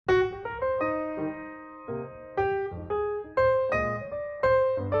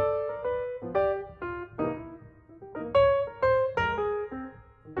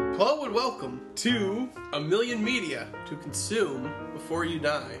Hello and welcome to A Million Media to consume before you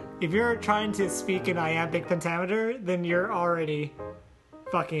die. If you're trying to speak in iambic pentameter, then you're already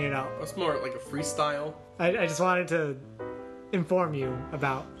fucking it up. That's more like a freestyle. I just wanted to inform you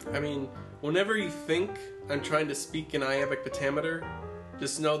about. I mean, whenever you think I'm trying to speak in iambic pentameter,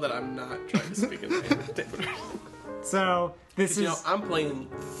 just know that I'm not trying to speak in iambic pentameter. So, this is... You know, I'm playing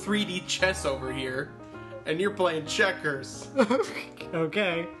 3D chess over here, and you're playing checkers.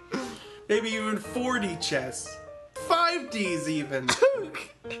 Okay. Maybe even 4D chess. 5Ds even.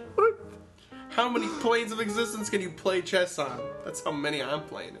 How many planes of existence can you play chess on? That's how many I'm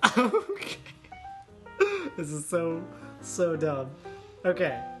playing. Okay. This is so dumb.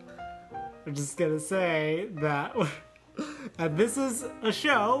 Okay. I'm just gonna say that this is a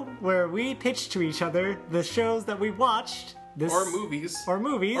show where we pitch to each other the shows that we watched. Or movies. Or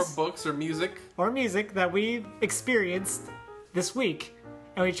movies. Or books or music. Or music that we experienced this week.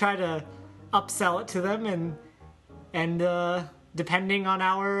 And we try to upsell it to them and depending on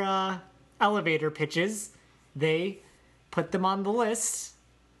our elevator pitches, they put them on the list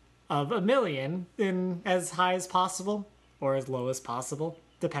of 1 million in as high as possible or as low as possible,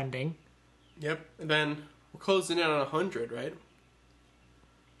 depending. Yep, and then we're closing in on 100, right?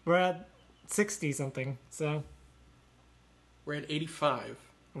 We're at 60 something, so we're at 85.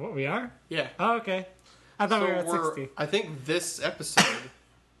 What, we are? Yeah. Oh, okay. I thought we were at 60. I think this episode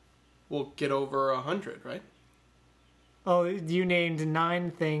will get over 100, right? Oh, you named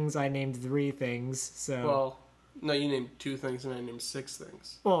 9 things, I named 3 things, so... Well, no, you named 2 things and I named 6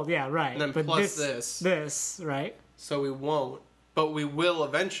 things. Well, yeah, right. And then but plus this, right? So we won't, but we will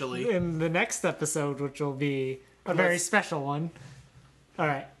eventually. In the next episode, which will be a very special one. All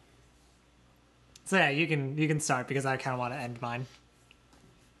right. So yeah, you can start because I kind of want to end mine.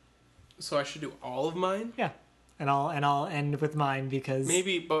 So I should do all of mine? Yeah, and I'll end with mine because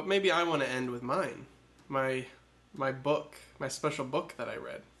maybe I want to end with mine. My book, my special book that I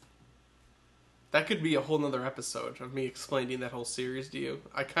read. That could be a whole nother episode of me explaining that whole series to you.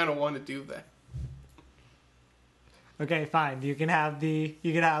 I kind of want to do that. Okay, fine. You can have the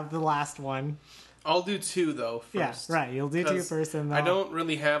last one. I'll do 2 though first. Yeah, right. You'll do 2 first, and I don't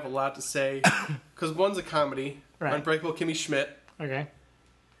really have a lot to say because one's a comedy, right. Unbreakable Kimmy Schmidt. Okay.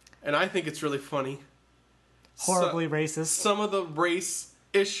 And I think it's really funny. Horribly racist. Some of the race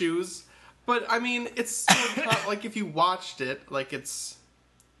issues, but I mean, it's not like if you watched it, like it's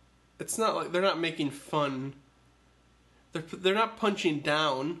not like they're not making fun. They're not punching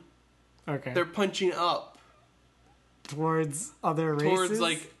down. Okay. They're punching up towards other races. Towards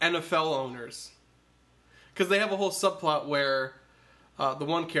like NFL owners, because they have a whole subplot where the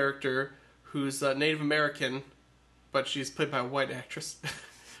one character who's Native American, but she's played by a white actress.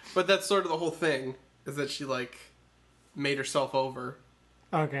 But that's sort of the whole thing, is that she, like, made herself over.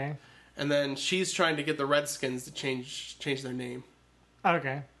 Okay. And then she's trying to get the Redskins to change their name.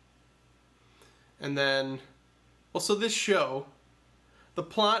 Okay. And then, well, so this show, the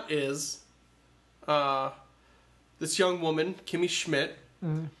plot is, this young woman, Kimmy Schmidt,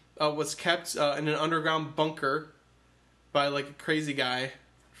 was kept in an underground bunker by, like, a crazy guy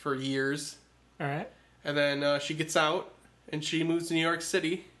for years. All right. And then she gets out, and she moves to New York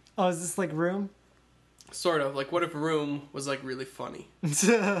City. Oh, is this like Room? Sort of. Like, what if Room was, like, really funny?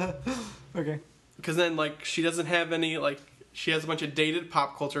 Okay. Because then, like, she doesn't have any, like... She has a bunch of dated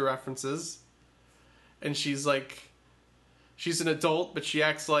pop culture references. And she's, like... She's an adult, but she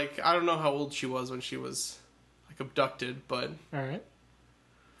acts like... I don't know how old she was when she was, like, abducted, but... Alright.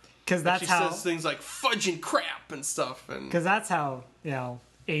 Because that's how... She says things like, fudge and crap and stuff, and... Because that's how,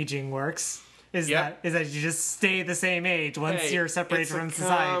 aging works. Is that you just stay the same age once you're separated from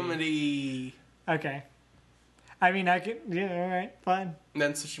society. Comedy. Okay. I mean, yeah, alright, fine. And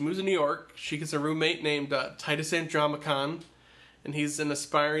then, so she moves to New York. She gets a roommate named Titus Andromacon. And he's an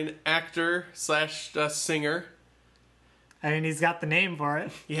aspiring actor / singer. I mean, he's got the name for it.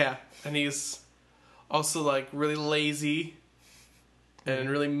 Yeah. And he's also, like, really lazy. And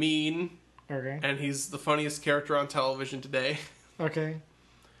really mean. Okay. And he's the funniest character on television today. Okay.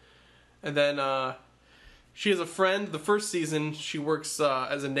 And then she has a friend. The first season, she works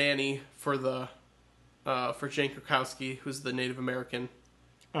as a nanny for Jane Krakowski, who's the Native American.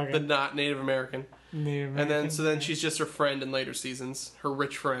 Okay. The not Native American. Native American. And then, so then she's just her friend in later seasons. Her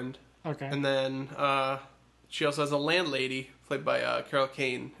rich friend. Okay. And then she also has a landlady, played by Carol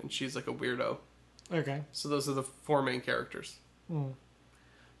Kane, and she's like a weirdo. Okay. So those are the 4 main characters. Mm.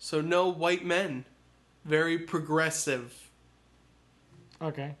 So no white men. Very progressive.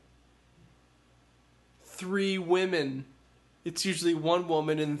 Okay. 3 women. It's usually 1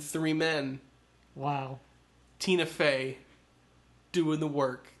 woman and 3 men. Wow. Tina Fey doing the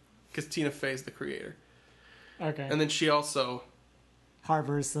work. because Tina Fey's the creator. Okay. And then she also...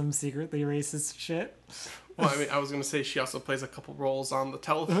 harbors some secretly racist shit. Well, I mean, I was going to say she also plays a couple roles on the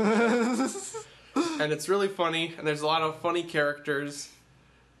television show. And it's really funny, and there's a lot of funny characters.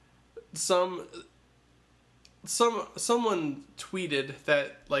 Someone tweeted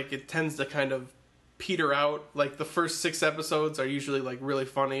that, like, it tends to kind of peter out. Like, the first 6 episodes are usually, like, really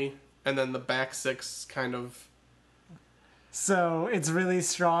funny, and then the back 6 kind of... So it's really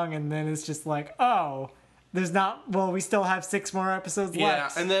strong, and then it's just like, oh, there's not... Well, we still have 6 more episodes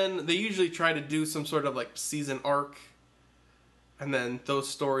left. Yeah, and then they usually try to do some sort of, like, season arc. And then those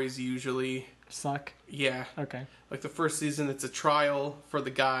stories usually... suck? Yeah. Okay. Like, the first season, it's a trial for the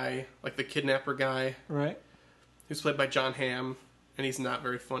guy, like, the kidnapper guy. Right. Who's played by John Hamm, and he's not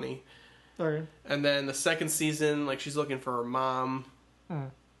very funny. Okay. And then the second season, like, she's looking for her mom.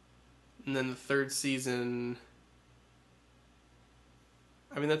 And then the third season...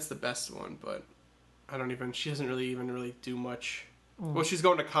 I mean, that's the best one, but she doesn't really do much. Well, she's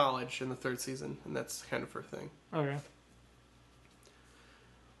going to college in the third season, and that's kind of her thing. Okay.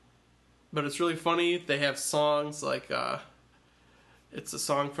 But it's really funny. They have songs like, it's a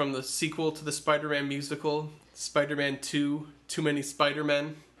song from the sequel to the Spider-Man musical, Spider-Man 2, Too Many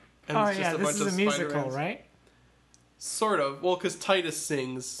Spider-Men. And this is a musical, right? Sort of. Well, because Titus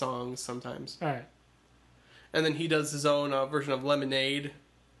sings songs sometimes. Alright. And then he does his own version of Lemonade.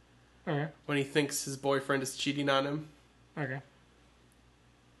 Okay. When he thinks his boyfriend is cheating on him. Okay.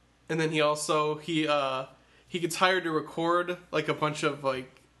 And then he also, he gets hired to record, like, a bunch of,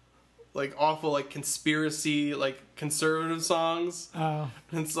 like awful, like, conspiracy, like, conservative songs. Oh.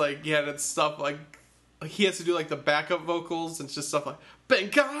 And it's like, yeah, that's stuff like he has to do, like, the backup vocals, and it's just stuff like,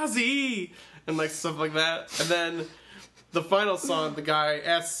 Benghazi! And, like, stuff like that. And then the final song, the guy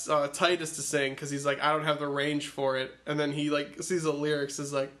asks Titus to sing, because he's like, I don't have the range for it. And then he, like, sees the lyrics,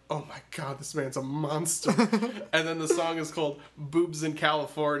 is like, oh my god, this man's a monster. And then the song is called Boobs in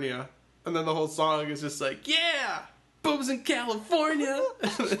California. And then the whole song is just like, yeah! Boobs in California!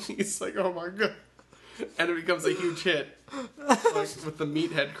 And then he's like, oh my god. And it becomes a huge hit. Like, with the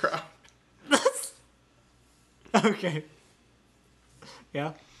meathead crowd. Okay.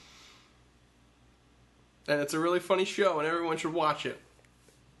 Yeah. And it's a really funny show, and everyone should watch it.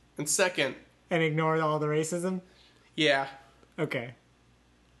 And second... And ignore all the racism? Yeah. Okay.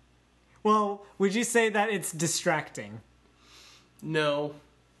 Well, would you say that it's distracting? No.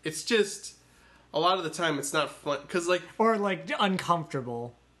 It's just... A lot of the time, it's not fun. Because, like... Or, like,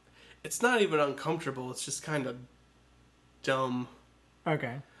 uncomfortable? It's not even uncomfortable. It's just kind of dumb.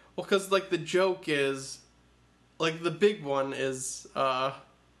 Okay. Well, because, like, the joke is... Like, the big one is...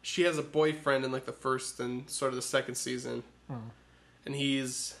 she has a boyfriend in, like, the first and sort of the second season. Oh. And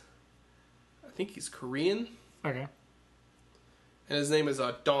he's... I think he's Korean. Okay. And his name is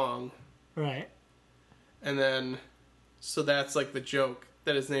Dong. Right. And then... So that's, like, the joke.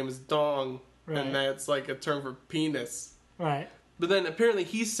 That his name is Dong. Right. And that's, like, a term for penis. Right. But then apparently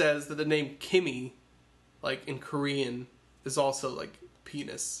he says that the name Kimmy, like, in Korean, is also, like,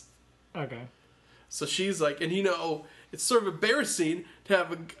 penis. Okay. So she's like, and it's sort of embarrassing to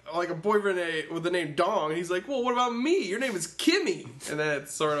have a boyfriend with the name Dong. And he's like, well, what about me? Your name is Kimmy. And then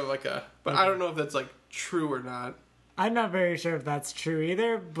it's sort of like but I don't know if that's, like, true or not. I'm not very sure if that's true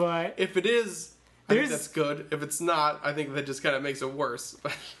either, but... If it is, I think that's good. If it's not, I think that just kind of makes it worse.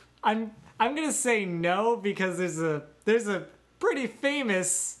 I'm gonna say no, because there's a pretty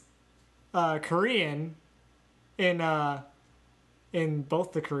famous Korean in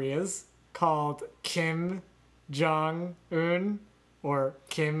both the Koreas called Kim Jong-un or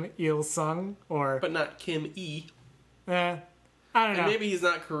Kim Il-sung, but not Kim E. I don't know. And maybe he's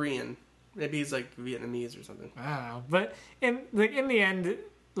not Korean. Maybe he's like Vietnamese or something. I don't know. But in the end,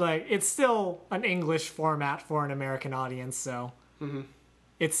 like, it's still an English format for an American audience, so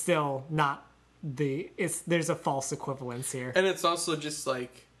it's still not there's a false equivalence here. And it's also just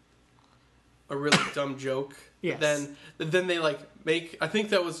like a really dumb joke. Yes. Then they like make, I think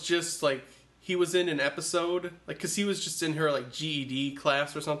that was just like, he was in an episode, like, because he was just in her like GED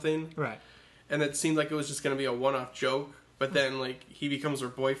class or something. Right. And it seemed like it was just going to be a one-off joke, but then like he becomes her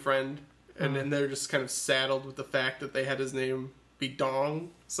boyfriend, and then they're just kind of saddled with the fact that they had his name be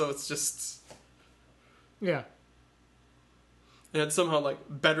Dong, so it's just... Yeah. And it's somehow like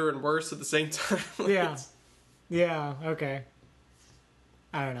better and worse at the same time. Like, yeah. Yeah, okay.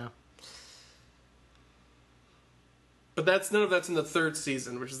 I don't know. But none of that's in the third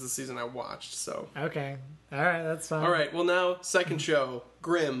season, which is the season I watched, so... Okay. Alright, that's fine. Alright, well now, second show,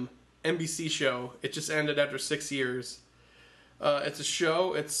 Grimm, NBC show. It just ended after 6 years. It's a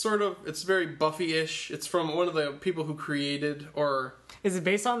show. It's very Buffy-ish. It's from one of the people who created, or... Is it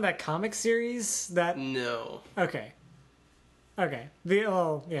based on that comic series that... No. Okay.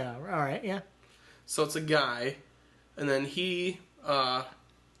 Yeah, alright, yeah. So it's a guy, and then he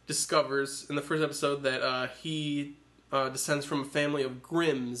discovers in the first episode that he descends from a family of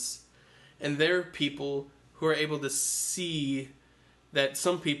Grimms, and they're people who are able to see that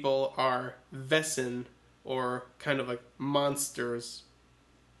some people are Vessin, or kind of like monsters.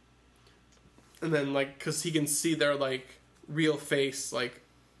 And then, like, because he can see their, like, real face, like,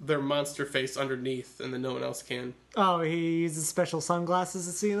 their monster face underneath, and then no one else can. Oh, he uses special sunglasses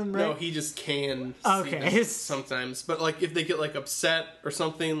to see them, right? No, he just can see them sometimes. But, like, if they get, like, upset or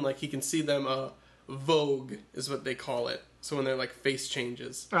something, like, he can see them, Vogue is what they call it. So when their, like, face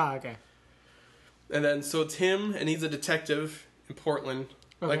changes. Oh, okay. And then, so it's him, and he's a detective in Portland,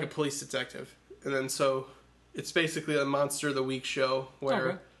 like a police detective. And then, so it's basically a Monster of the Week show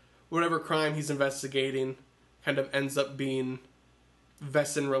where whatever crime he's investigating kind of ends up being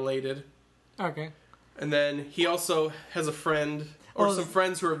Vessin related. Okay. And then he also has a friend, or some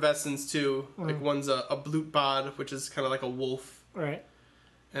friends who are Vessins too. Like one's a Blutbad, which is kind of like a wolf. Right.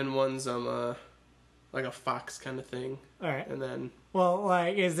 And one's like a fox kind of thing. All right. And then... Well,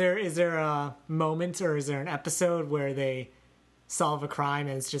 like, is there a moment or is there an episode where they solve a crime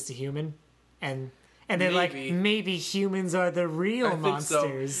and it's just a human? And they're like, maybe humans are the real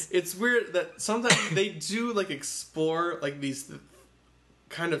monsters. So. It's weird that sometimes they do, like, explore, like, these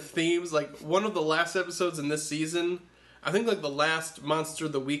kind of themes. Like, one of the last episodes in this season, I think, like, the last Monster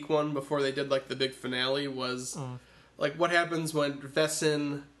of the Week one before they did, like, the big finale was, like, what happens when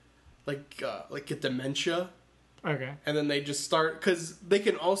Vessin, like, get dementia. Okay. And then they just start... Because they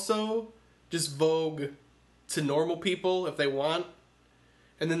can also just vogue to normal people if they want.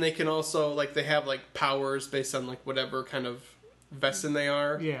 And then they can also, like, they have, like, powers based on, like, whatever kind of Vessin they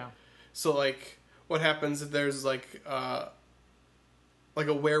are. Yeah. So, like, what happens if there's, like a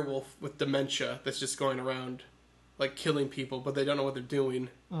werewolf with dementia that's just going around, like, killing people, but they don't know what they're doing.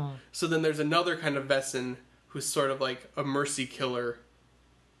 So then there's another kind of Vessin who's sort of, like, a mercy killer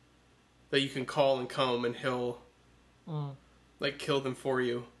that you can call and come, and he'll, like, kill them for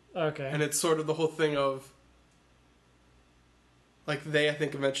you. Okay. And it's sort of the whole thing of... Like, they, I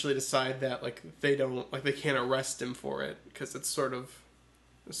think, eventually decide that, like, they can't arrest him for it, because it's sort of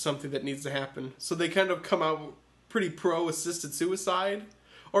something that needs to happen. So they kind of come out pretty pro-assisted suicide.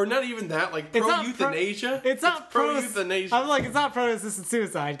 Or not even that, like, pro-euthanasia. It's not pro-euthanasia. I'm like, it's not pro-assisted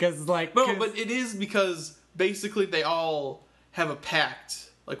suicide, because, like... No, but it is because, basically, they all have a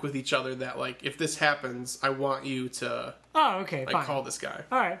pact, like, with each other that, like, if this happens, I want you to... Oh, okay, like, fine. call this guy.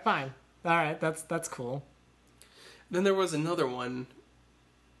 Alright, fine. Alright, that's cool. Then there was another one.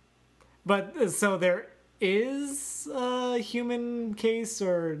 But, so there is a human case,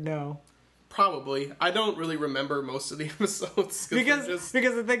 or no? Probably. I don't really remember most of the episodes. Because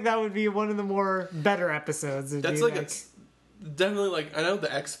I think that would be one of the more better episodes. That's like definitely, like, I know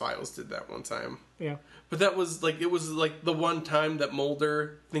the X-Files did that one time. Yeah. But that was, like, it was, like, the one time that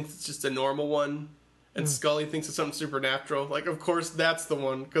Mulder thinks it's just a normal one, and Scully thinks it's something supernatural. Like, of course, that's the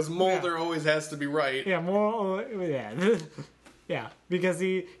one, because Mulder always has to be right. Yeah, yeah. Yeah, because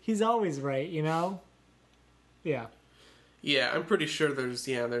he's always right, you know? Yeah. Yeah, I'm pretty sure there's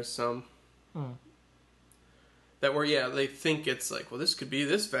some. That where, they think it's like, well, this could be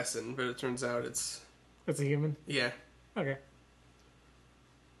this Vessin, but it turns out it's a human? Yeah. Okay.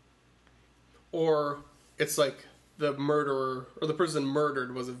 Or it's like the murderer, or the person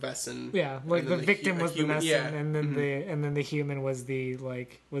murdered was a Vessin. Yeah, like the victim was the Vessin, and then mm-hmm. the human was the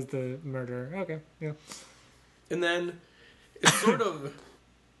murderer. Okay, yeah. And then it's sort of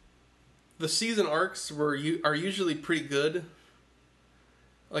the season arcs are usually pretty good.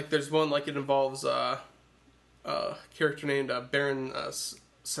 Like there's one, like it involves a character named Baron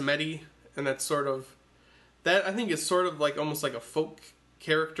Samedi, and that's sort of that. I think is sort of like almost like a folk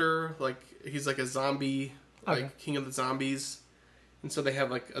character. Like he's like a zombie, like king of the zombies, and so they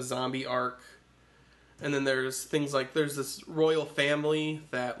have like a zombie arc. And then there's things like there's this royal family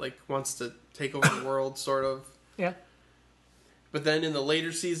that like wants to take over the world, sort of. Yeah. But then in the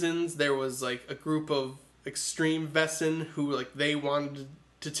later seasons, there was like a group of extreme Vessin who like they wanted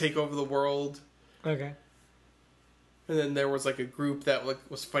to take over the world. Okay. And then there was like a group that like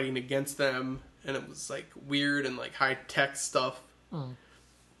was fighting against them, and it was like weird and like high tech stuff. Mm.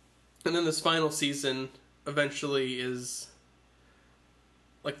 And then this final season eventually is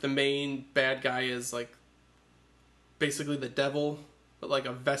like the main bad guy is like basically the devil, but like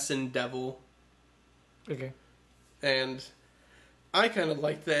a Vessin devil. Okay. And I kind of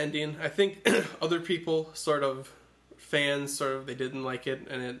liked the ending. I think other people sort of fans sort of, they didn't like it,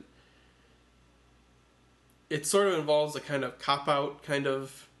 and it sort of involves a kind of cop-out kind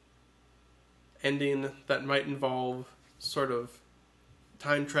of ending that might involve sort of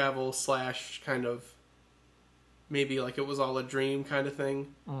time travel / kind of maybe like it was all a dream kind of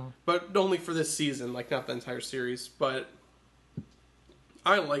thing. But only for this season, like not the entire series. But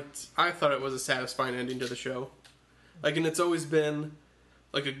I thought it was a satisfying ending to the show. Like, and it's always been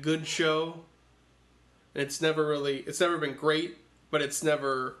like a good show. And it's never been great, but it's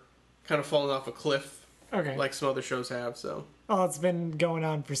never kind of fallen off a cliff. Okay. Like some other shows have, so. Well, it's been going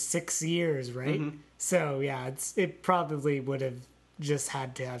on for 6 years, right? Mm-hmm. So, yeah, it probably would have just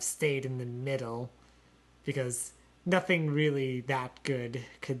had to have stayed in the middle, because nothing really that good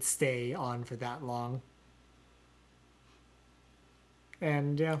could stay on for that long.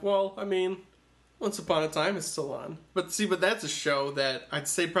 And, yeah. Well, I mean, Once Upon a Time is still on. But that's a show that I'd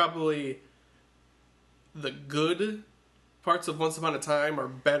say probably the good parts of Once Upon a Time are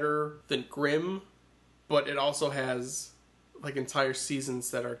better than Grimm, but it also has like entire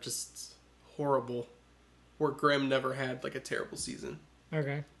seasons that are just horrible, where Grimm never had like a terrible season.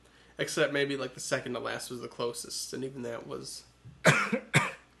 Okay. Except maybe like the second to last was the closest, and even that was...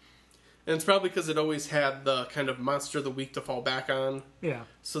 And it's probably because it always had the kind of monster of the week to fall back on. Yeah.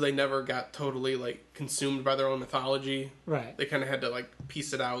 So they never got totally like consumed by their own mythology. Right. They kind of had to like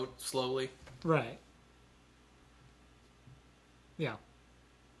piece it out slowly. Right. Yeah.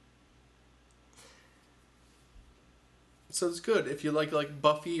 So it's good. If you like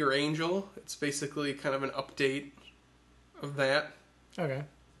Buffy or Angel, it's basically kind of an update of that. Okay.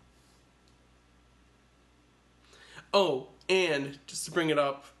 Oh, and just to bring it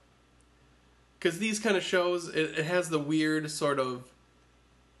up, because these kind of shows, it has the weird sort of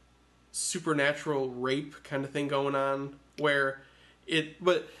supernatural rape kind of thing going on, where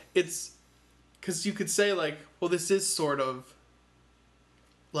but it's, because you could say like, well, this is sort of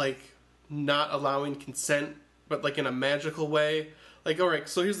like not allowing consent, but like in a magical way. Like, alright,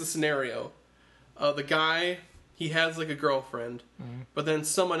 so here's the scenario. The guy, he has like a girlfriend, but then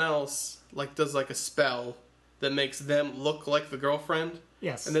someone else like does like a spell that makes them look like the girlfriend.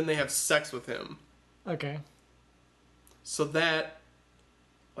 Yes. And then they have sex with him. Okay. So that,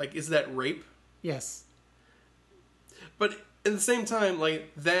 like, is that rape? Yes. But at the same time,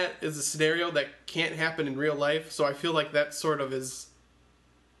 like, that is a scenario that can't happen in real life, so I feel like that sort of is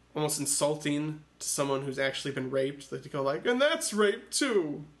almost insulting to someone who's actually been raped. Like, to go like, and that's rape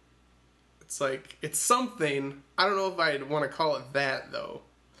too. It's like, it's something. I don't know if I'd want to call it that, though.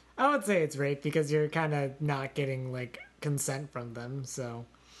 I would say it's rape, because you're kind of not getting, like, consent from them, so...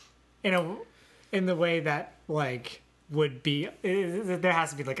 In the way that, like, would be... there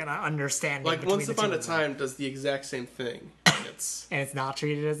has to be, like, an understanding like, between Once Upon a Time does the exact same thing. And it's not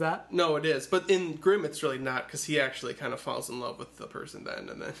treated as that? No, it is. But in Grimm, it's really not, because he actually kind of falls in love with the person then,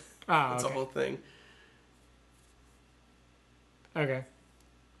 and then it's a whole thing. Okay.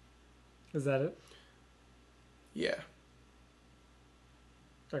 Is that it? Yeah.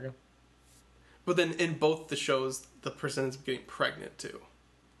 Okay. But then in both the shows, the person ends up getting pregnant too.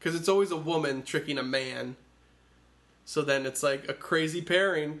 Because it's always a woman tricking a man. So then it's like a crazy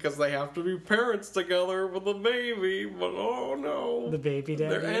pairing, because they have to be parents together with a baby. But oh no. The baby daddy?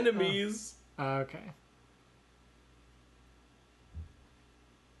 They're enemies. Oh. Okay.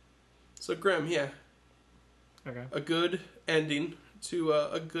 So Grimm, yeah. Okay. A good ending to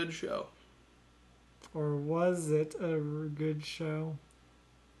a good show. Or was it a good show?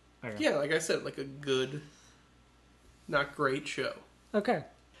 Okay. Yeah, like I said, like a good, not great show. Okay.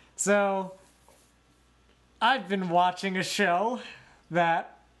 So, I've been watching a show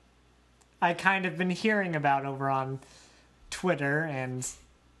that I kind of been hearing about over on Twitter and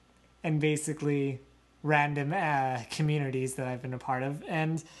basically random communities that I've been a part of.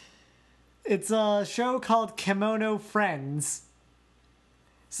 And it's a show called Kemono Friends.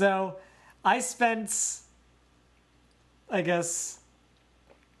 So, I spent, I guess,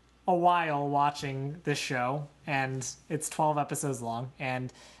 a while watching this show, and it's 12 episodes long,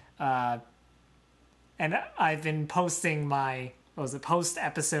 and I've been posting my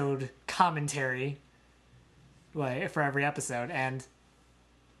post-episode commentary, like, for every episode, and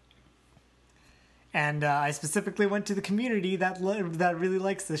I specifically went to the community that really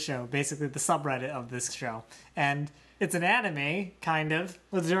likes this show, basically the subreddit of this show, and it's an anime, kind of. It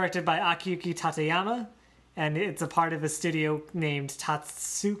was directed by Akiyuki Tateyama, and it's a part of a studio named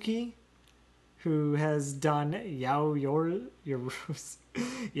Tatsuki, who has done Yaoyorozu,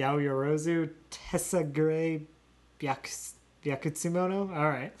 Tessagure Byakutsumono. All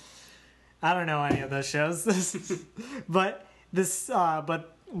right, I don't know any of those shows, but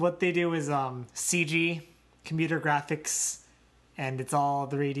what they do is CG computer graphics, and it's all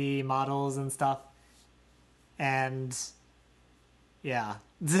 3D models and stuff. And yeah,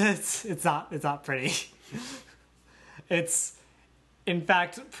 it's not pretty. It's, in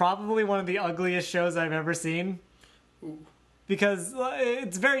fact, probably one of the ugliest shows I've ever seen. Ooh. Because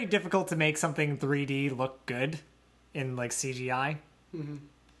it's very difficult to make something 3D look good in like CGI. Mm-hmm.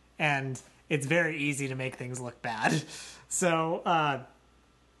 And it's very easy to make things look bad. So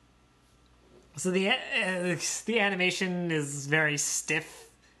the animation is very stiff.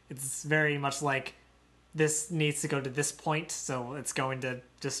 It's very much like this needs to go to this point, so it's going to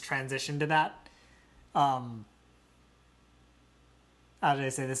just transition to that. How did I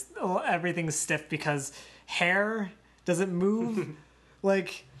say this? Everything's stiff because hair doesn't move,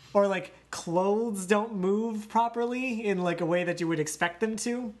 or clothes don't move properly in like a way that you would expect them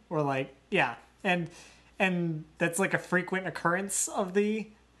to, or like, yeah, and that's like a frequent occurrence of the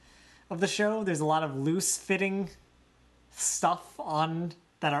show. There's a lot of loose fitting stuff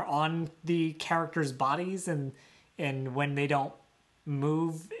that are on the characters' bodies, and when they don't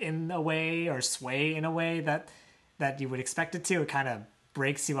move in a way or sway in a way that you would expect it to, it kind of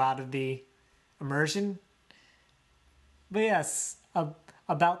breaks you out of the immersion. But yes,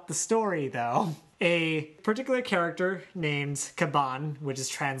 about the story though, a particular character named Kaban, which is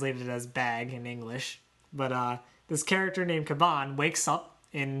translated as bag in English, but this character named Kaban wakes up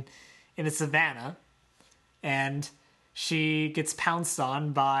in a savannah, and she gets pounced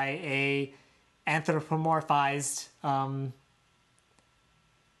on by a anthropomorphized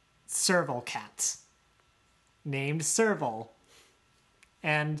serval cat named Serval.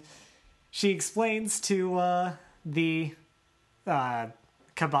 And she explains to the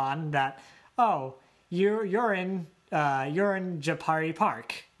Kaban that, oh, you're in Japari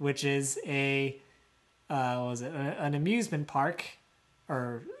Park, which is an amusement park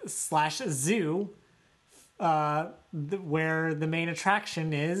or / zoo, where the main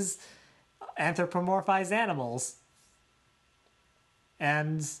attraction is anthropomorphized animals.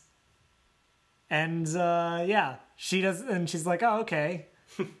 And yeah, she does, and she's like, oh, okay.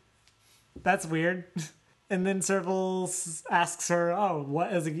 That's weird. And then Serval asks her, oh,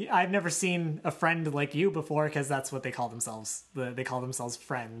 what is it? I've never seen a friend like you before, because that's what they call themselves. They call themselves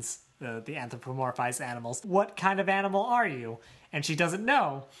friends, the anthropomorphized animals. What kind of animal are you? And she doesn't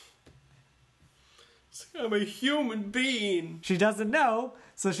know. I'm a human being. She doesn't know,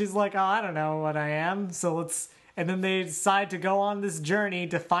 so she's like, oh, I don't know what I am. And then they decide to go on this journey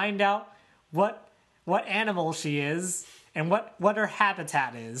to find out what animal she is and what her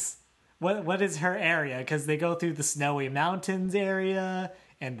habitat is. What is her area? Because they go through the snowy mountains area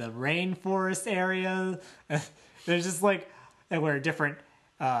and the rainforest area. There's just like where different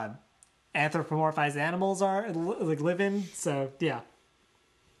anthropomorphized animals are live in. So yeah.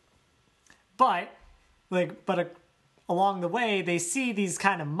 But along the way they see these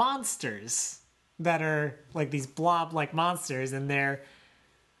kind of monsters that are like these blob-like monsters, and they're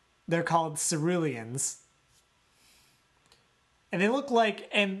called ceruleans. And they look like,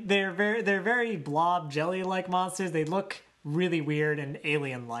 and they're very blob jelly-like monsters. They look really weird and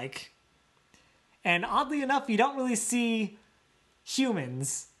alien-like. And oddly enough, you don't really see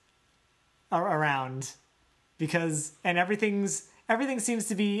humans around, and everything seems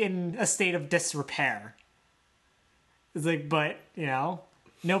to be in a state of disrepair. It's like, but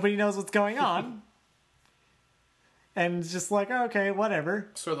nobody knows what's going on. And it's just like, okay, whatever.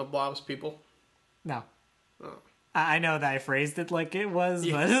 So the blobs people? No. Oh. I know that I phrased it like it was,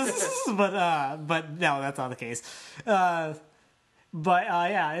 yeah. but no, that's not the case. Yeah,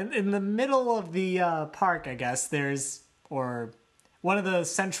 in the middle of the park, I guess, or one of the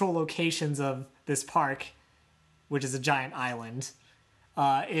central locations of this park, which is a giant island,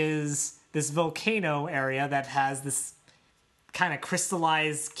 is this volcano area that has this kind of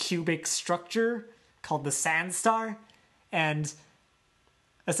crystallized cubic structure called the Sand Star, and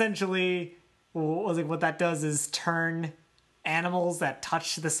essentially what that does is turn animals that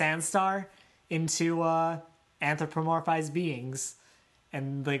touch the Sand Star into anthropomorphized beings,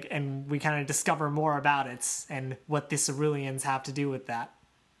 and we kind of discover more about it and what the ceruleans have to do with that,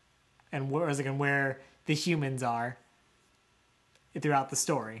 and where the humans are throughout the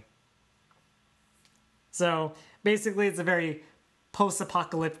story. So basically, it's a very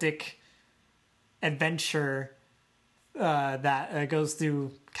post-apocalyptic adventure that goes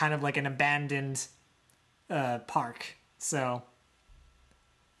through kind of like an abandoned park. So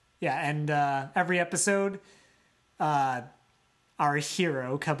yeah, and every episode, our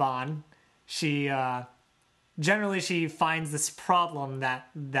hero Kaban, she finds this problem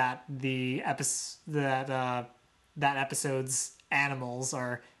that episode's animals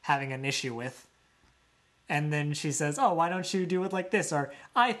are having an issue with, And then she says, oh, why don't you do it like this? Or,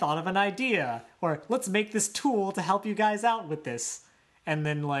 I thought of an idea. Or, let's make this tool to help you guys out with this. And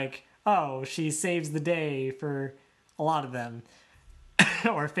then, like, oh, she saves the day for a lot of them.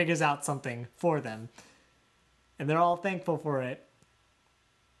 Or figures out something for them. And they're all thankful for it.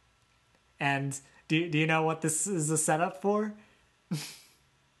 And do you know what this is a setup for?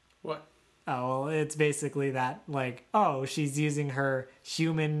 What? Oh, well, it's basically that, like, oh, she's using her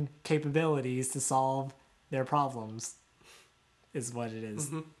human capabilities to solve their problems, is what it is.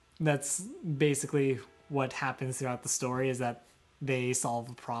 Mm-hmm. That's basically what happens throughout the story, is that they solve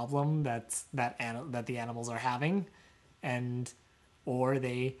a problem that the animals are having, or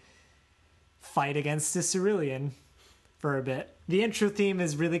they fight against a cerulean for a bit. The intro theme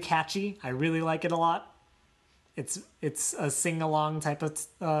is really catchy. I really like it a lot. It's a sing-along type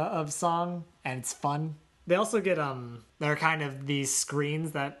of song, and it's fun. They also get there are kind of these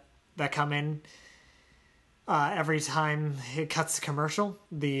screens that come in every time it cuts to commercial,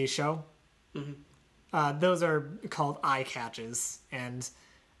 the show. Mm-hmm. Those are called eye catches, and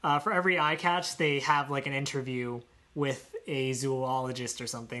for every eye catch, they have like an interview with a zoologist or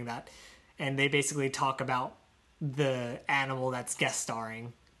something and they basically talk about the animal that's guest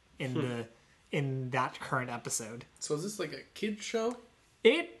starring in that current episode. So is this like a kid show?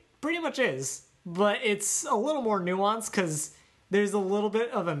 It pretty much is, but it's a little more nuanced because there's a little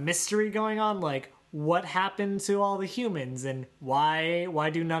bit of a mystery going on, like what happened to all the humans and why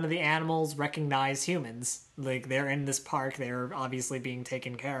do none of the animals recognize humans? Like, they're in this park, they're obviously being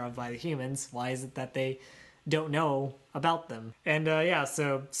taken care of by the humans. Why is it that they don't know about them? And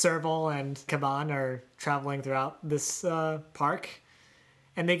so Serval and Kaban are traveling throughout this park,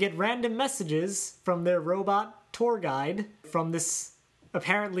 and they get random messages from their robot tour guide from this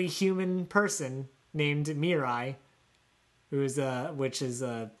apparently human person named Mirai, which is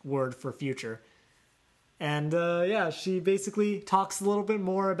a word for future. And she basically talks a little bit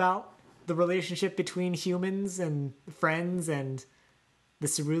more about the relationship between humans and friends and the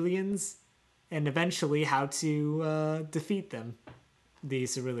ceruleans, and eventually how to defeat them, the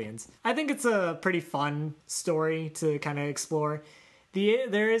ceruleans. I think it's a pretty fun story to kind of explore.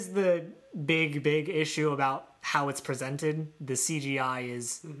 There is the big issue about how it's presented. The CGI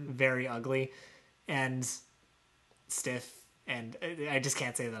is very ugly and stiff, and I just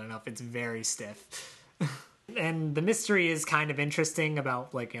can't say that enough. It's very stiff. And the mystery is kind of interesting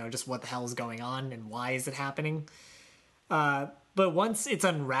about, like, just what the hell is going on and why is it happening. But once it's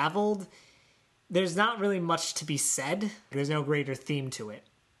unraveled, there's not really much to be said. There's no greater theme to it,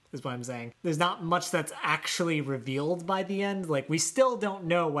 is what I'm saying. There's not much that's actually revealed by the end. Like, we still don't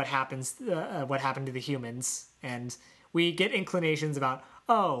know what happened to the humans, and we get inclinations about,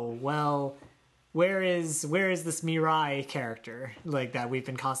 oh, well, where is this Mirai character, like, that we've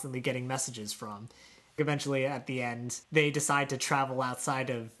been constantly getting messages from? Eventually, at the end, they decide to travel outside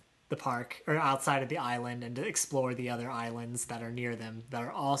of the park, or outside of the island, and to explore the other islands that are near them that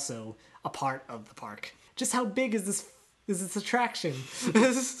are also a part of the park. Just how big is this attraction?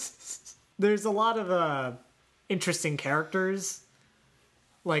 There's a lot of interesting characters.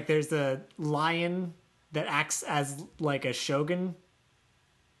 Like, there's a lion that acts as like a shogun,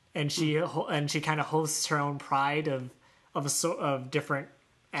 and she kind of hosts her own pride of different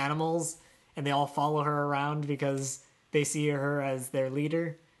animals, and they all follow her around because they see her as their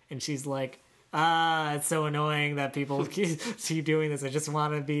leader. And she's like, it's so annoying that people keep doing this. I just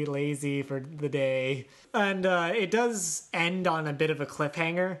want to be lazy for the day. And it does end on a bit of a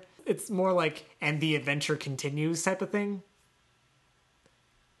cliffhanger. It's more like, and the adventure continues type of thing.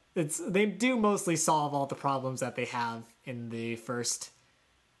 They do mostly solve all the problems that they have in the first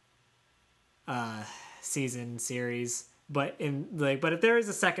season series. But if there is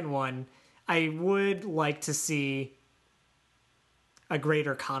a second one, I would like to see a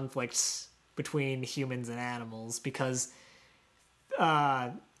greater conflict between humans and animals, because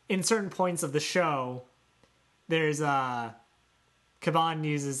in certain points of the show, there's Kaban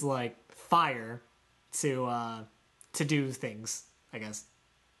uses like fire to do things, I guess,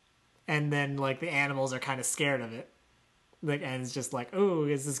 and then like the animals are kind of scared of it, like, and it's just like, oh,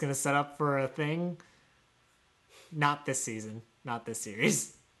 is this gonna set up for a thing? Not this season, not this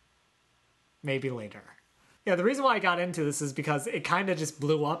series. Maybe later. Yeah, the reason why I got into this is because it kind of just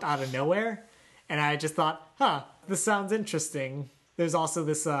blew up out of nowhere, and I just thought, this sounds interesting. There's also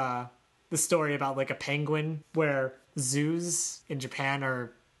this story about like a penguin, where zoos in Japan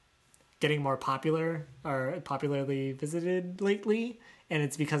are getting more popular, or popularly visited lately, and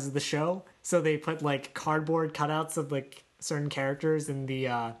it's because of the show. So they put like cardboard cutouts of like certain characters in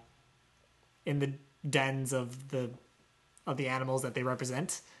the dens of the animals that they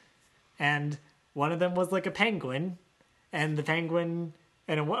represent. And one of them was like a penguin, and the penguin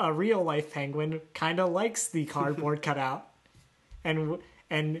and a real life penguin kind of likes the cardboard cutout,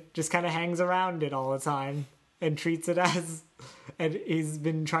 and just kind of hangs around it all the time and treats it as, and he's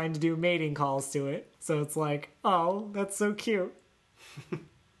been trying to do mating calls to it. So it's like, oh, that's so cute.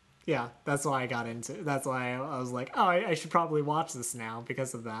 Yeah, that's why I got into it. That's why I was like, oh, I should probably watch this now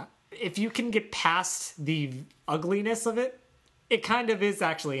because of that. If you can get past the ugliness of it, it kind of is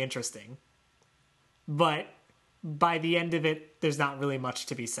actually interesting. But by the end of it, there's not really much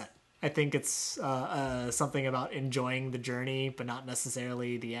to be said. I think it's something about enjoying the journey, but not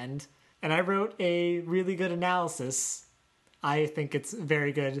necessarily the end. And I wrote a really good analysis. I think it's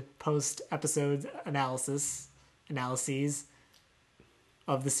very good post-episode analyses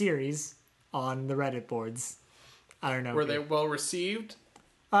of the series on the Reddit boards. I don't know. Were they well received?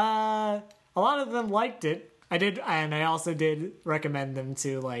 A lot of them liked it. I did, and I also did recommend them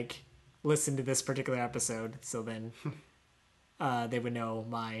to like listen to this particular episode, so then they would know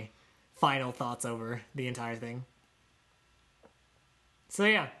my final thoughts over the entire thing. So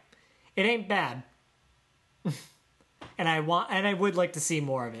yeah, it ain't bad, and I would like to see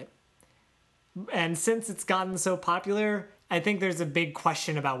more of it. And since it's gotten so popular, I think there's a big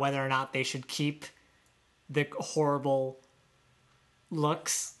question about whether or not they should keep the horrible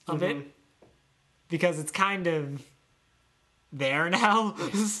looks of it, because it's kind of there now.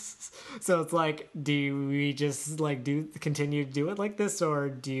 So it's like, do we just like continue to do it like this, or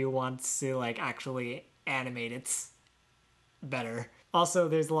do you want to like actually animate it better? Also,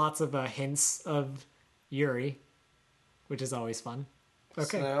 there's lots of hints of Yuri, which is always fun.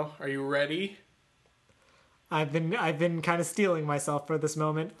 Okay, so now, are you ready? I've been kind of stealing myself for this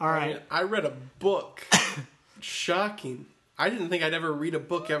moment. All right. I read a book. Shocking. I didn't think I'd ever read a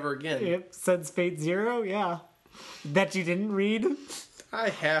book ever again. Yep, since Fate Zero, yeah. That you didn't read? I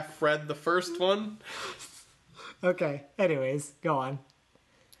half read the first one. Okay, anyways, go on.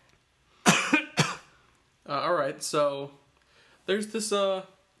 Alright, so there's this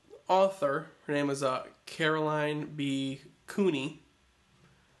author. Her name is Caroline B. Cooney.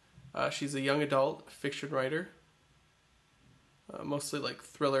 She's a young adult fiction writer. Mostly like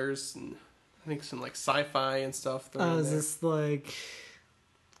thrillers and I think some like sci-fi and stuff. Is this like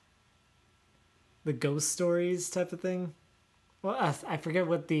the ghost stories type of thing? Well, I forget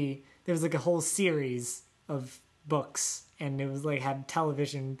what there was like a whole series of books, and it was like had a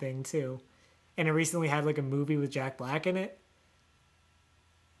television thing too. And it recently had like a movie with Jack Black in it.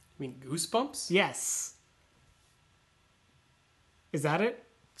 You mean Goosebumps? Yes. Is that it?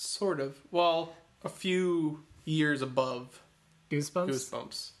 Sort of. Well, a few years above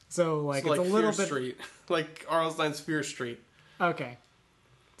Goosebumps? So like it's a Fear little bit Street. Like Arlstein's Fear Street. Okay.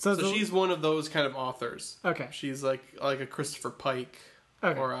 So she's one of those kind of authors. Okay. She's like a Christopher Pike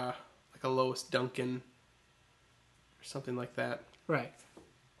or like a Lois Duncan or something like that. Right.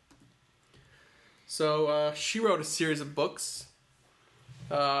 So she wrote a series of books.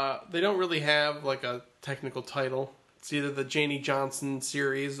 They don't really have like a technical title. It's either the Janie Johnson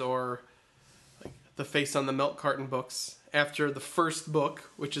series or like the Face on the Milk Carton books, after the first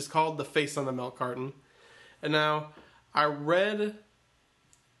book, which is called The Face on the Milk Carton. And now I read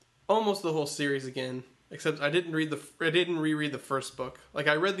almost the whole series again, except I didn't reread the first book. Like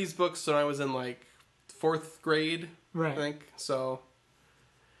I read these books when I was in like 4th grade, right. I think. So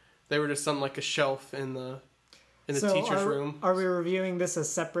they were just on like a shelf in the teacher's room. Are we reviewing this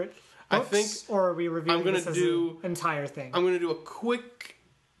as separate books, I think, or are we reviewing this as an entire thing? I'm going to do a quick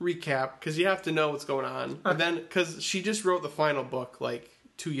recap because you have to know what's going on. Okay. And then, because she just wrote the final book like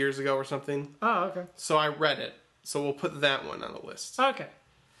 2 years ago or something. Oh, okay. So I read it. So we'll put that one on the list. Okay.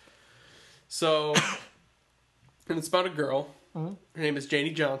 So, and it's about a girl. Mm-hmm. Her name is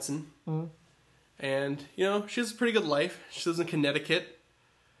Janie Johnson. Mm-hmm. And, you know, she has a pretty good life. She lives in Connecticut.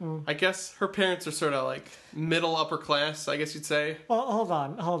 I guess her parents are sort of like middle upper class, I guess you'd say. Well, hold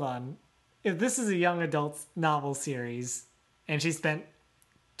on. If this is a young adult novel series, and she spent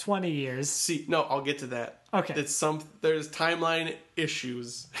 20 years... See, no, I'll get to that. Okay. There's timeline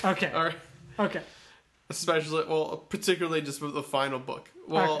issues. Okay. All right. Okay. Especially, particularly just with the final book.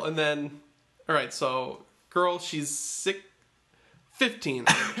 Well, okay. And then, all right, so girl, she's 15.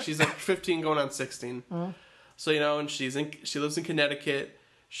 She's like 15 going on 16. Mm-hmm. So, you know, and she lives in Connecticut.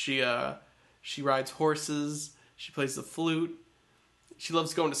 She rides horses. She plays the flute. She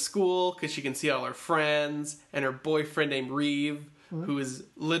loves going to school because she can see all her friends and her boyfriend named Reeve, who is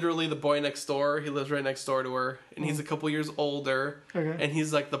literally the boy next door. He lives right next door to her, and he's a couple years older. Okay. And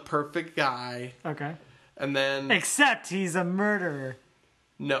he's like the perfect guy. Okay. And then, except he's a murderer.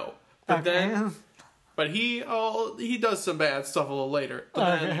 No, but he does some bad stuff a little later.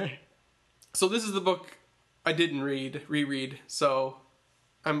 But then So this is the book I didn't reread, so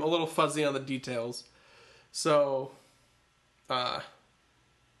I'm a little fuzzy on the details. So, and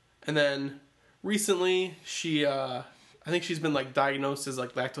then recently I think she's been like diagnosed as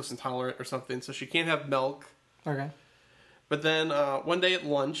like lactose intolerant or something, so she can't have milk. Okay. But then one day at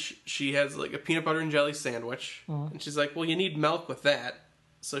lunch, she has like a peanut butter and jelly sandwich, and she's like, "Well, you need milk with that."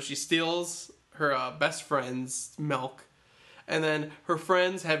 So she steals her best friend's milk, and then her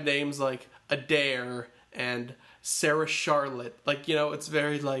friends have names like Adair and Sarah Charlotte. Like, you know, it's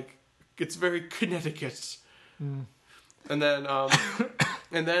very Connecticut. And then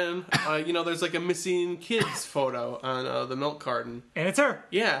you know, there's like a missing kids photo on the milk carton, And it's her.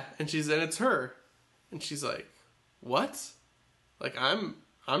 yeah, and it's her, and she's like, "What? Like, I'm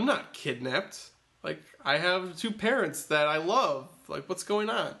not kidnapped. Like, I have two parents that I love. Like, what's going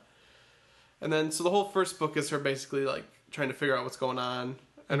on?" And then so the whole first book is her basically like trying to figure out what's going on,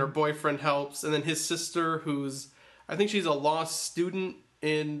 and her boyfriend helps, and then his sister, who's, I think she's a law student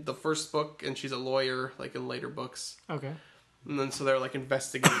in the first book, and she's a lawyer like in later books. Okay. And then so they're like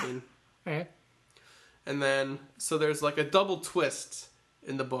investigating. Okay. And then so there's like a double twist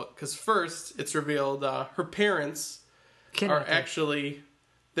in the book, because first it's revealed her parents are actually,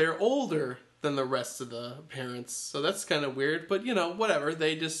 they're older than the rest of the parents, so that's kind of weird, but you know, whatever,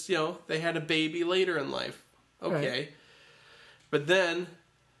 they just, you know, they had a baby later in life, okay. Right. But then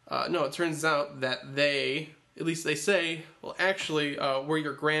no, it turns out that they, at least they say, well, actually, we're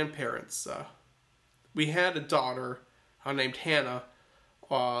your grandparents. We had a daughter named Hannah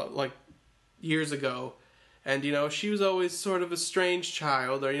like years ago, and you know, she was always sort of a strange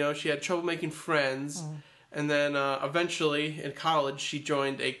child, or you know, she had trouble making friends. And then eventually in college she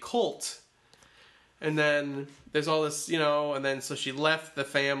joined a cult, and then there's all this, you know, and then so she left the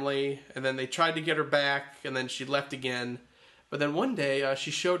family, and then they tried to get her back, and then she left again. But then one day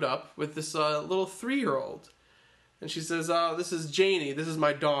she showed up with this little 3-year-old, and she says, "This is Janie, this is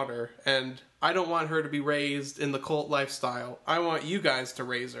my daughter, and I don't want her to be raised in the cult lifestyle. I want you guys to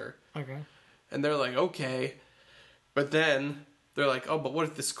raise her." Okay. And they're like, "Okay." But then they're like, "Oh, but what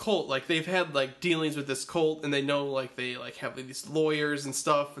if this cult, like, they've had like dealings with this cult, and they know like they like have these lawyers and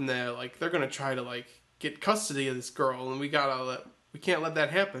stuff, and they're gonna try to like get custody of this girl, and we can't let that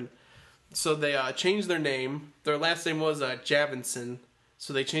happen." So they changed their name. Their last name was Javinson,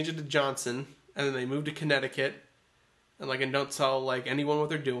 so they changed it to Johnson, and then they moved to Connecticut, and don't tell like anyone what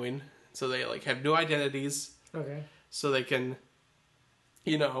they're doing. So they like have new identities. Okay. So they can,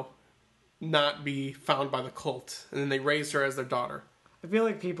 you know, not be found by the cult, and then they raised her as their daughter. I feel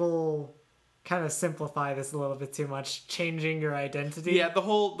like people kind of simplify this a little bit too much, changing your identity. Yeah, the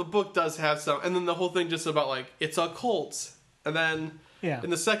book does have some, and then the whole thing just about like it's a cult, and then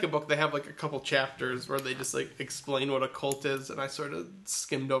in the second book they have like a couple chapters where they just like explain what a cult is, and I sort of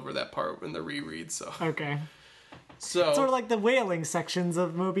skimmed over that part in the reread. So okay, so it's sort of like the whaling sections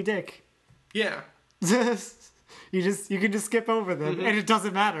of Moby Dick. Yeah. You can just skip over them, and it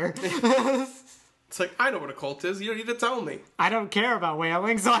doesn't matter. It's like, I know what a cult is. You don't need to tell me. I don't care about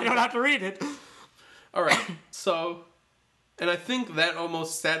whaling, so I don't have to read it. All right. So, and I think that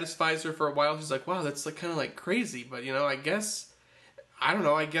almost satisfies her for a while. She's like, wow, that's like kind of like crazy, but you know, I guess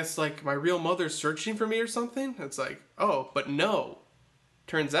like my real mother's searching for me or something. It's like, oh, but no.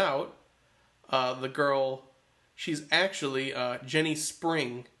 Turns out, the girl, she's actually Jenny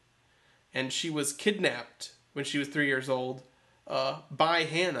Spring, and she was kidnapped when she was 3 years old by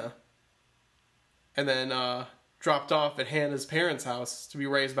Hannah, and then dropped off at Hannah's parents' house to be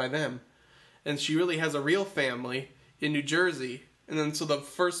raised by them. And she really has a real family in New Jersey. And then so the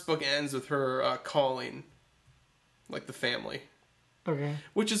first book ends with her calling, like, the family. Okay.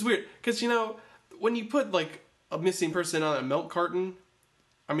 Which is weird, because, you know, when you put, like, a missing person on a milk carton,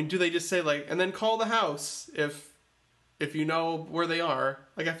 I mean, do they just say, like, and then call the house if you know where they are?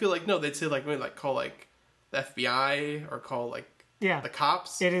 Like, I feel like, no, they'd say, like, maybe, like, call, like, the FBI or call, like, the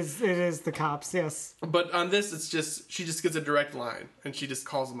cops. It is the cops, yes. But on this, it's just, she just gets a direct line, and she just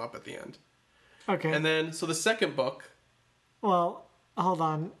calls them up at the end. Okay. And then, so the second book... Well, hold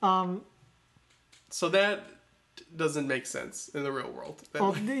on. So that doesn't make sense in the real world.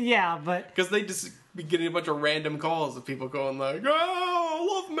 Well, yeah, but... Because they just be getting a bunch of random calls of people going like, "Oh,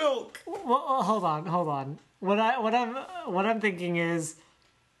 I love milk!" Well, hold on. What I'm thinking is...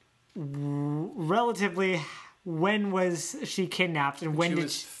 Relatively... When was she kidnapped, and when she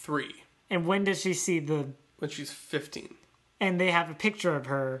was 3. And when does she see the... When she's 15. And they have a picture of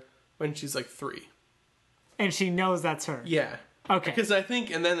her... When she's like 3. And she knows that's her. Yeah. Okay. Because I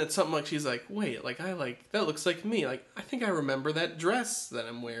think, and then it's something like, she's like, wait, like, that looks like me. Like, I think I remember that dress that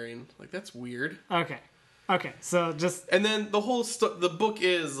I'm wearing. Like, that's weird. Okay. So just... And then the whole the book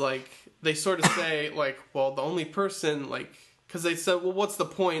is, like, they sort of say, like, well, the only person, like, because they said, well, what's the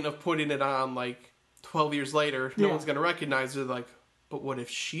point of putting it on, like, 12 years later? No one's going to recognize it. Like, but what if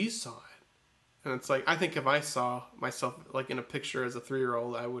she saw it? And it's like, I think if I saw myself, like, in a picture as a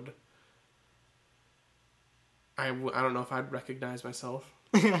 3-year-old, I don't know if I'd recognize myself.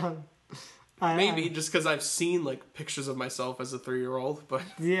 Yeah. Maybe, just because I've seen, like, pictures of myself as a 3-year-old, but...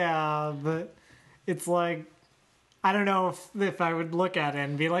 Yeah, but it's like... I don't know if I would look at it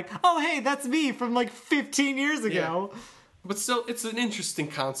and be like, oh, hey, that's me from, like, 15 years ago. Yeah. But still, it's an interesting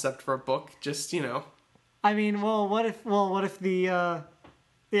concept for a book, just, you know. I mean, what if the,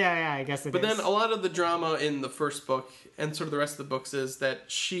 yeah, I guess it is. But then a lot of the drama in the first book, and sort of the rest of the books, is that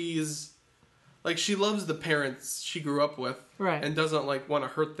she loves the parents she grew up with. Right. And doesn't, like, want to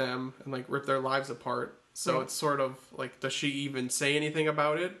hurt them and, like, rip their lives apart. So right. It's sort of, like, does she even say anything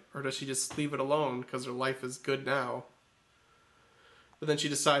about it? Or does she just leave it alone because her life is good now? But then she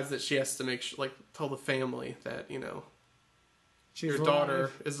decides that she has to tell the family that, you know, your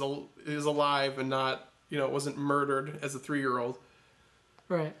daughter is alive and not, you know, wasn't murdered as a 3-year-old.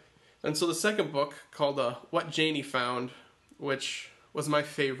 Right. And so the second book, called What Janie Found, which was my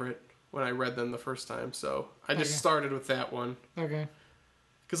favorite when I read them the first time. So I just started with that one. Okay.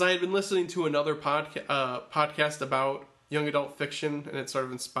 Because I had been listening to another podcast about young adult fiction, and it sort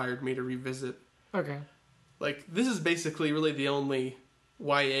of inspired me to revisit. Okay. Like, this is basically really the only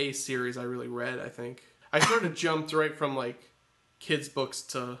YA series I really read, I think. I sort of jumped right from, like, kids' books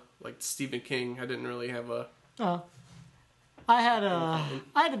to, like, Stephen King. I didn't really have a... Oh. I had a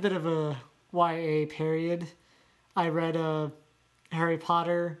bit of a YA period. I read Harry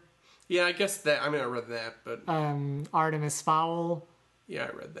Potter. Yeah, I guess that... I mean, I read that, but... Artemis Fowl. Yeah,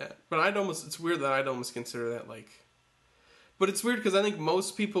 I read that. But it's weird that I'd almost consider that, like... But it's weird because I think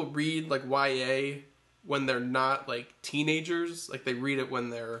most people read, like, YA when they're not, like, teenagers. Like, they read it when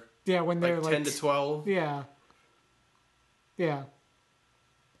they're... Yeah, when they're, like... 10 to 12. Yeah. Yeah.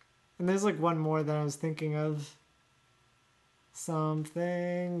 And there's, like, one more that I was thinking of.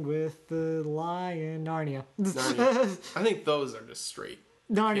 Something with the lion. Narnia. I think those are just straight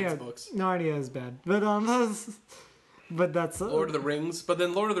kids books. Narnia is bad. But that's... Lord of the Rings. But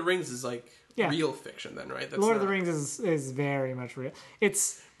then Lord of the Rings is, like, real fiction then, right? Lord of the Rings is very much real.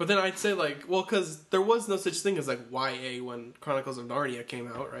 It's... But then I'd say, like... Well, because there was no such thing as, like, YA when Chronicles of Narnia came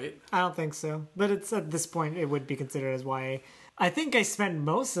out, right? I don't think so. But it's at this point, it would be considered as YA. I think I spent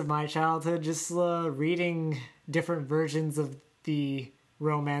most of my childhood just reading different versions of the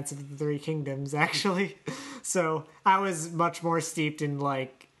Romance of the Three Kingdoms, actually. So I was much more steeped in,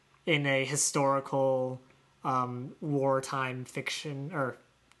 like, in a historical... wartime fiction or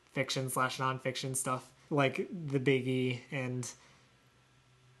fiction/nonfiction stuff like The Biggie and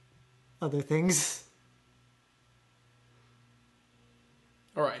other things.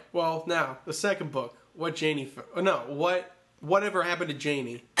 All right. Well, now the second book, Whatever Happened to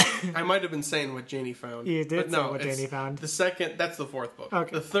Janie. I might have been saying What Janie Found. You did say What Janie Found. The second, that's the fourth book.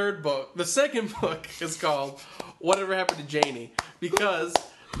 Okay. The second book is called Whatever Happened to Janie because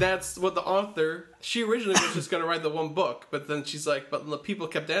that's what the author, she originally was just going to write the one book, but then she's like, but the people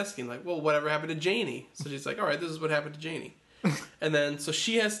kept asking, like, well, whatever happened to Janie? So she's like, all right, this is what happened to Janie. And then, so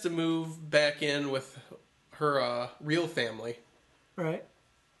she has to move back in with her real family. Right.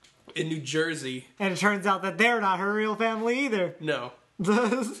 In New Jersey. And it turns out that they're not her real family either. No.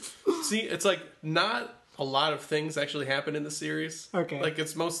 See, it's like, not a lot of things actually happen in the series. Okay. Like,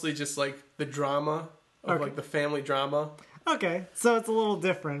 it's mostly just, like, the drama of, like, the family drama. Okay, so it's a little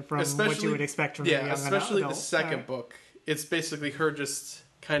different from what you would expect from a young adult. Yeah, especially the second book. It's basically her just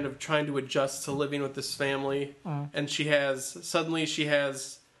kind of trying to adjust to living with this family. And she has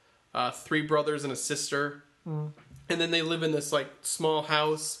 3 brothers and a sister. And then they live in this, like, small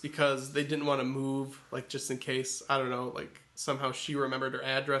house because they didn't want to move, like, just in case. I don't know, like, somehow she remembered her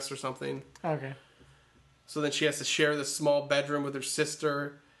address or something. Okay. So then she has to share this small bedroom with her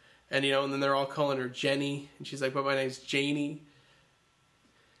sister. And, you know, and then they're all calling her Jenny. And she's like, but my name's Janie.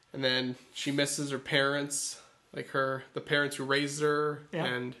 And then she misses her parents. Like the parents who raised her. Yeah.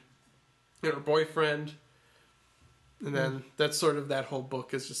 And her boyfriend. And then that's sort of that whole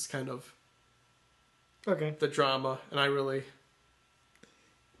book is just kind of... Okay. The drama. And I really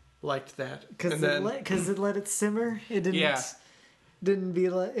liked that. Because it let it simmer? It didn't... Yeah.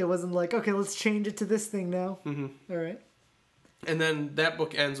 It wasn't like, okay, let's change it to this thing now. Mm-hmm. All right. And then that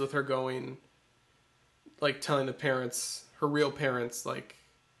book ends with her going, like, telling the parents, her real parents, like,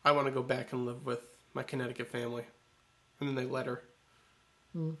 I want to go back and live with my Connecticut family. And then they let her.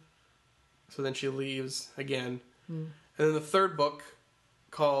 So then she leaves again. And then the third book,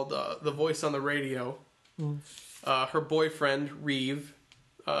 called The Voice on the Radio, her boyfriend, Reeve,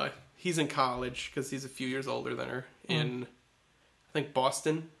 he's in college because he's a few years older than her in, I think,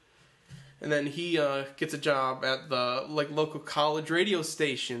 Boston. And then he gets a job at the local college radio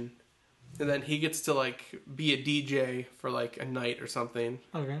station. And then he gets to be a DJ for a night or something.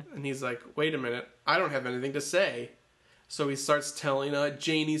 Okay. And he's like, wait a minute, I don't have anything to say. So he starts telling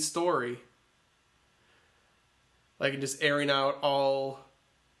Janie's story. And just airing out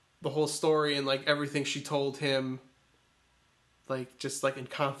the whole story and everything she told him. Just in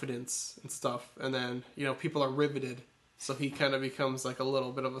confidence and stuff. And then, people are riveted. So he kind of becomes a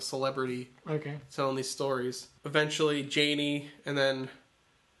little bit of a celebrity. Okay. Telling these stories. Eventually, Janie and then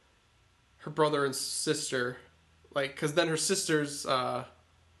her brother and sister, because then her sister's,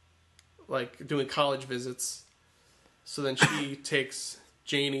 doing college visits. So then she takes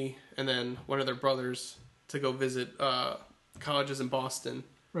Janie and then one of their brothers to go visit colleges in Boston.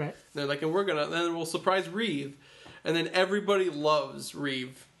 Right. And they're like, and then we'll surprise Reeve. And then everybody loves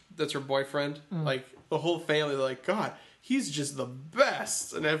Reeve. That's her boyfriend. The whole family, they're like, God, he's just the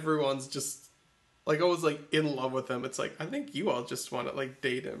best. And everyone's just, always, in love with him. It's I think you all just want to,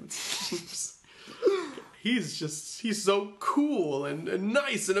 date him. He's so cool and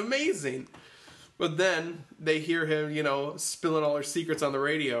nice and amazing. But then they hear him, spilling all her secrets on the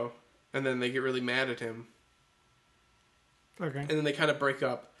radio. And then they get really mad at him. Okay. And then they kind of break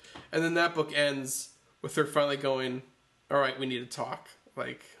up. And then that book ends with her finally going, all right, we need to talk.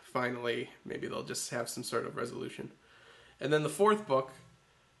 Finally, maybe they'll just have some sort of resolution. And then the fourth book,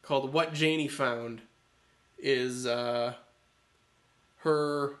 called What Janie Found, is her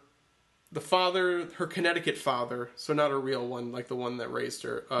Connecticut father, so not a real one, the one that raised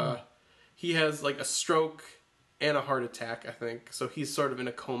her. He has, a stroke and a heart attack, I think. So he's sort of in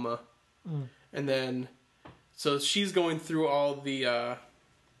a coma. And then, so she's going through all the,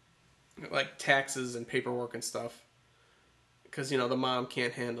 taxes and paperwork and stuff. Because, the mom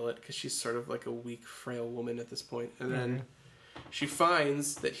can't handle it because she's sort of a weak, frail woman at this point. And then she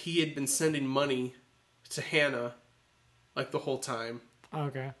finds that he had been sending money to Hannah, the whole time.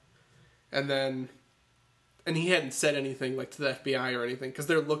 Okay. And then, and he hadn't said anything, to the FBI or anything, because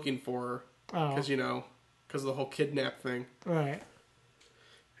they're looking for her. Because, because of the whole kidnap thing. Right.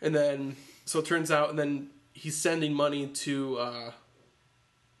 And then, so it turns out, and then he's sending money to, a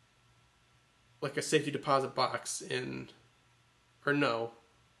safety deposit box in... Or no,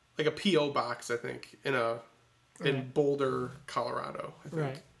 a P.O. box, I think, in Boulder, Colorado, I think.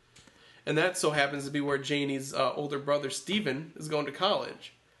 Right. And that so happens to be where Janie's older brother, Stephen, is going to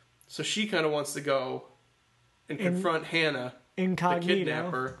college. So she kind of wants to go and confront Hannah, incognito. the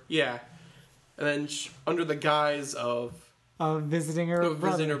kidnapper. Yeah. And then under the guise of visiting her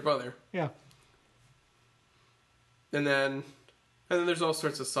brother. Yeah. And then there's all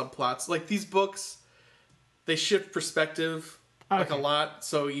sorts of subplots. These books, they shift perspective... a lot,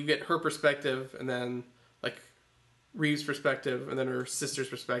 so you get her perspective, and then, Reeve's perspective, and then her sister's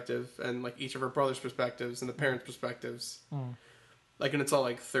perspective, and, each of her brother's perspectives, and the parents' perspectives. And it's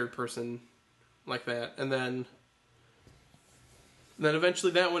all, third person, like that. And then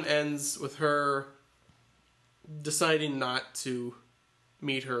eventually that one ends with her deciding not to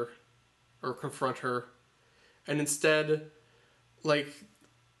meet her, or confront her. And instead,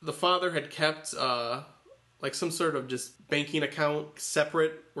 the father had kept, some sort of just banking account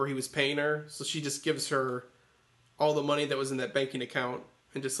separate where he was paying her. So she just gives her all the money that was in that banking account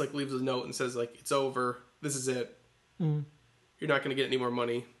and just leaves a note and says it's over. This is it. You're not going to get any more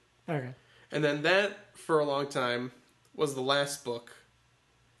money. Okay. And then that, for a long time, was the last book.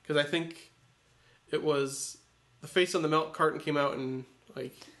 Because I think it was... The Face on the Milk Carton came out in,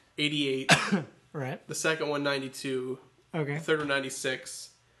 88. Right. The second one, 92. Okay. The third one, 96.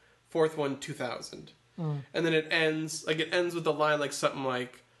 Fourth one, 2000. And then it ends with a line something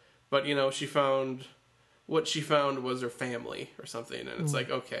but, what she found was her family or something. And it's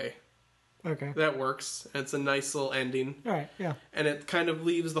okay. Okay. That works. And it's a nice little ending. All right, yeah. And it kind of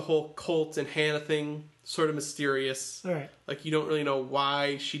leaves the whole cult and Hannah thing sort of mysterious. All right. You don't really know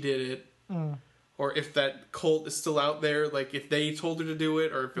why she did it. Or if that cult is still out there. If they told her to do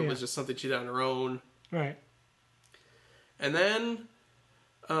it, or if it was just something she did on her own. Right. And then,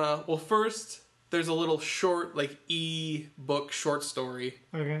 first... There's a little short, e-book short story.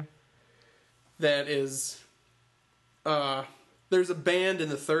 Okay. That is... there's a band in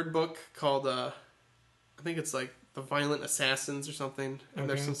the third book called, I think it's the Violent Assassins or something. And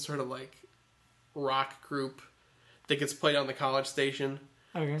there's some sort of, rock group that gets played on the college station.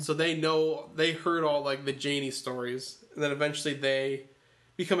 Okay. So they heard all, the Janie stories. And then eventually they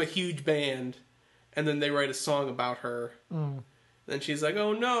become a huge band. And then they write a song about her. Then she's like,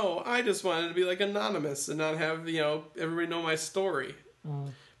 oh no, I just wanted to be anonymous and not have, everybody know my story.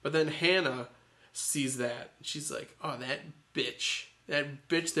 But then Hannah sees that. She's like, oh, that bitch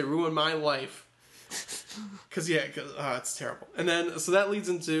that ruined my life. It's terrible. And then, so that leads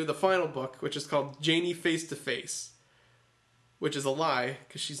into the final book, which is called Janie Face to Face, which is a lie,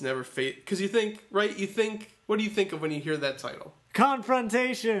 because she's never because you think, right? What do you think of when you hear that title?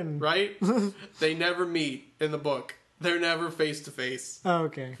 Confrontation! Right? They never meet in the book. They're never face to face.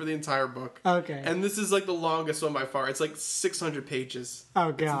 Okay. For the entire book. Okay. And this is like the longest one by far. It's like 600 pages.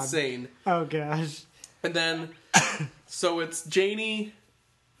 Oh, God. It's insane. Oh, gosh. And then, so it's Janie,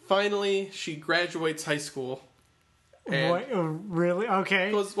 finally, she graduates high school. And what? Really?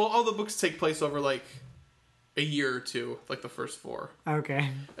 Okay. Well, all the books take place over like a year or two, like the first 4. Okay.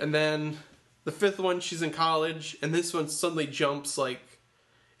 And then the 5th one, she's in college, and this one suddenly jumps, like,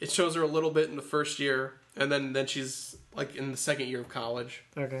 it shows her a little bit in the first year, and then she's, like, in the 2nd year of college.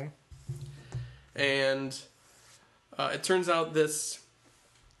 Okay. And it turns out there's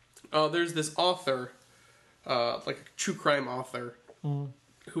this author, like a true crime author,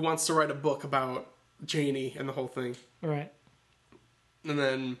 who wants to write a book about Janie and the whole thing. Right. And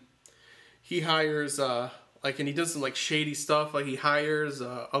then he hires, and he does some, like, shady stuff. Like, he hires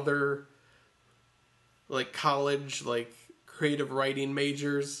other, like, college, like, creative writing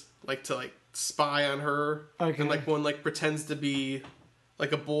majors, like, to, like, spy on her. Okay. And, like, one, like, pretends to be,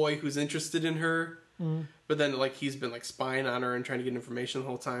 like, a boy who's interested in her. But then, like, he's been, like, spying on her and trying to get information the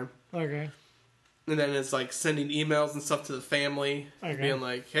whole time. Okay. And then it's, like, sending emails and stuff to the family. Okay. Being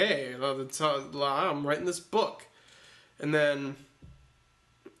like, hey, I'm writing this book. And then,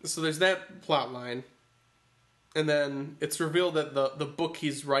 so there's that plot line. And then it's revealed that the book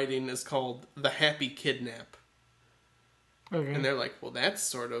he's writing is called The Happy Kidnap. Okay. And they're like, well, that's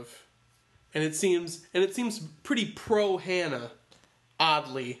sort of... And it seems pretty pro-Hannah,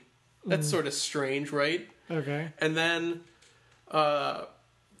 oddly. That's sort of strange, right? Okay. And then the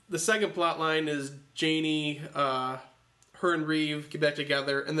second plot line is Janie, her and Reeve get back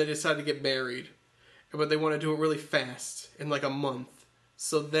together, and they decide to get married. But they want to do it really fast, in like a month.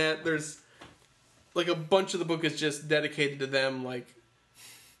 So that there's... Like, a bunch of the book is just dedicated to them, like,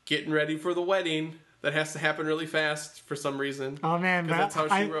 getting ready for the wedding that has to happen really fast for some reason. Oh, man. That's how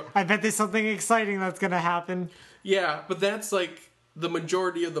she wrote. I bet there's something exciting that's going to happen. Yeah, but that's, like, the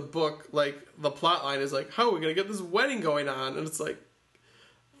majority of the book. Like, the plot line is, like, how are we going to get this wedding going on? And it's like,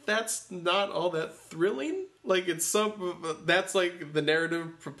 that's not all that thrilling. Like, that's, like, the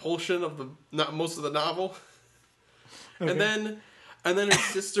narrative propulsion of most of the novel. Okay. And then her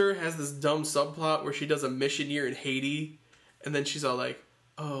sister has this dumb subplot where she does a mission year in Haiti, and then she's all like,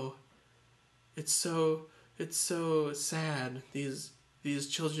 "Oh, it's so sad, these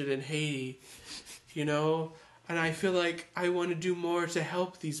children in Haiti, you know? And I feel like I want to do more to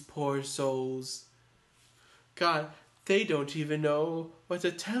help these poor souls. God, they don't even know what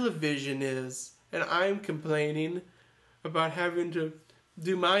a television is, and I'm complaining about having to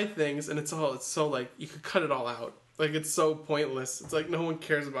do my things, and it's so like, you could cut it all out. Like, it's so pointless. It's like no one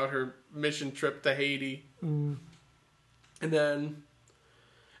cares about her mission trip to Haiti. And then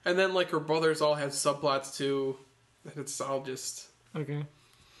like, her brothers all have subplots too. And it's all just... Okay.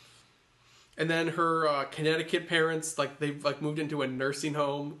 And then her Connecticut parents, like, they've, like, moved into a nursing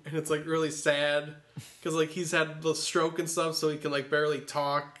home. And it's, like, really sad. Because, like, he's had the stroke and stuff, so he can, like, barely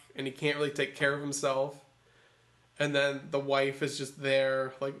talk. And he can't really take care of himself. And then the wife is just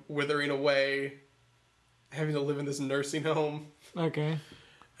there, like, withering away, having to live in this nursing home. Okay.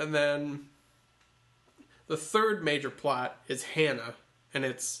 And then the third major plot is Hannah. And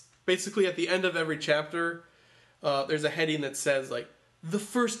it's basically at the end of every chapter, there's a heading that says, like, the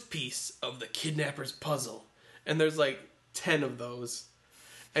first piece of the kidnapper's puzzle. And there's, like, 10 of those.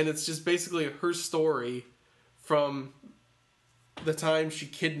 And it's just basically her story from the time she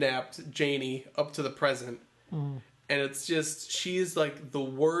kidnapped Janie up to the present. And it's just, she's, like, the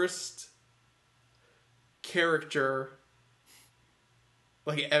worst character,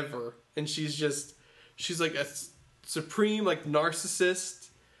 like, ever. And she's like a supreme, like, narcissist.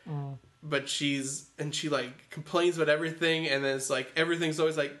 But she like complains about everything, and then it's like everything's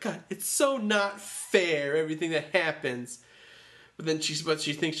always like, God, it's so not fair, everything that happens. But then she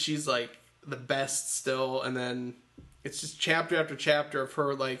thinks she's like the best still, and then it's just chapter after chapter of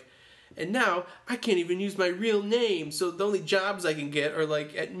her like, and now I can't even use my real name, so the only jobs I can get are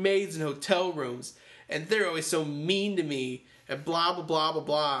like at maids in hotel rooms, and they're always so mean to me, and blah blah blah blah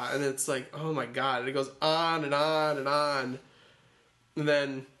blah. And it's like, oh my God, and it goes on and on and on. And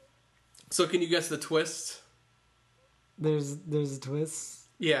then, so can you guess the twist? There's a twist?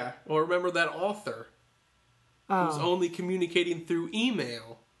 Yeah. Well, remember that author who's only communicating through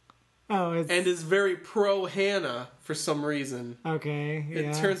email. Oh, it's... And is very pro Hannah for some reason. Okay, yeah.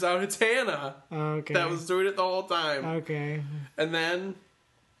 It turns out it's Hannah okay. that was doing it the whole time. Okay. And then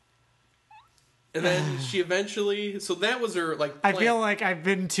she eventually... So that was her, like, plan. I feel like I've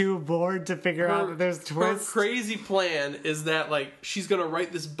been too bored to figure out that there's twists. Her crazy plan is that, like, she's gonna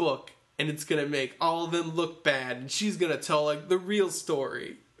write this book, and it's gonna make all of them look bad, and she's gonna tell, like, the real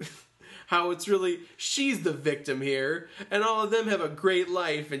story. How it's really... She's the victim here, and all of them have a great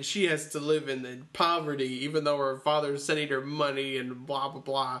life, and she has to live in poverty, even though her father's sending her money, and blah, blah,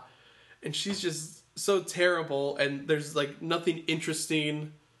 blah. And she's just so terrible, and there's, like, nothing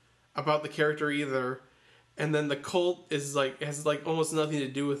interesting about the character either. And then the cult is like has like almost nothing to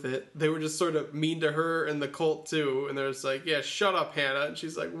do with it. They were just sort of mean to her and the cult too, and they're just like, yeah, shut up, Hannah. And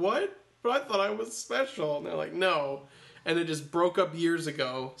she's like, what? But I thought I was special. And they're like, no. And it just broke up years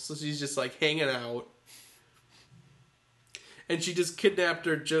ago, so she's just like hanging out. And she just kidnapped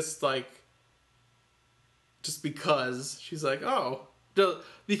her just because. She's like, oh,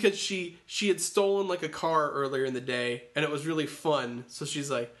 because she had stolen like a car earlier in the day, and it was really fun. So she's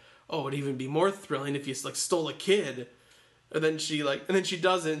like, oh, it'd even be more thrilling if you, like, stole a kid. And then she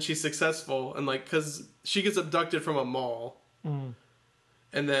does it, and she's successful. And, like, because she gets abducted from a mall. Mm.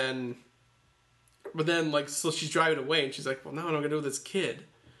 And then... But then, like, so she's driving away, and she's like, well, now what am I going to do with this kid?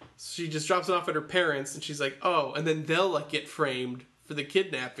 So she just drops it off at her parents, and she's like, oh, and then they'll, like, get framed for the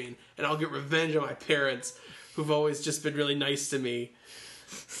kidnapping. And I'll get revenge on my parents, who've always just been really nice to me.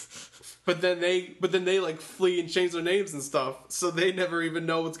 But then they like flee and change their names and stuff, so they never even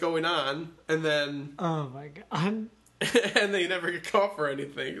know what's going on. And then oh my god, and they never get caught for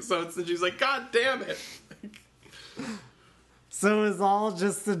anything. So she's like, God damn it! So it's all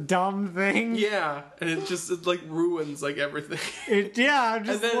just a dumb thing. Yeah, and it like ruins like everything. I'm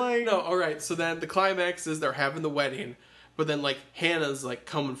just like all right. So then the climax is they're having the wedding, but then like Hannah's like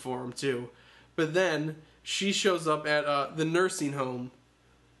coming for him too. But then she shows up at the nursing home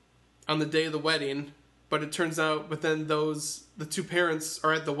on the day of the wedding, but it turns out, but then the two parents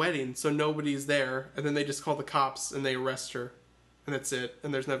are at the wedding, so nobody's there, and then they just call the cops and they arrest her, and that's it,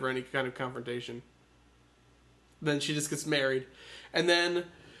 and there's never any kind of confrontation. Then she just gets married, and then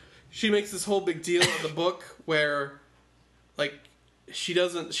she makes this whole big deal in the book where, like,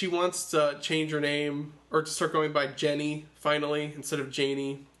 she wants to change her name, or to start going by Jenny, finally, instead of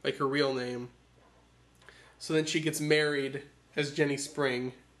Janie, like her real name. So then she gets married as Jenny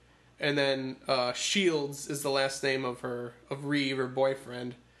Spring. And then Shields is the last name of Reeve, her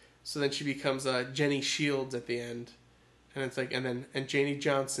boyfriend. So then she becomes Jenny Shields at the end. And it's like, and Janie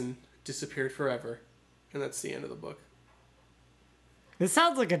Johnson disappeared forever. And that's the end of the book. This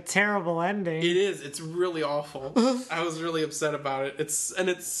sounds like a terrible ending. It is. It's really awful. I was really upset about it. It's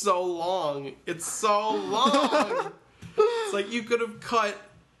so long. It's so long. It's like you could have cut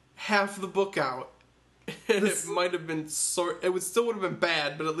half the book out. And it might have been it still would have been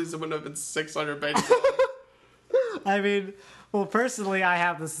bad, but at least it wouldn't have been 600 pages long. I mean, well, personally, I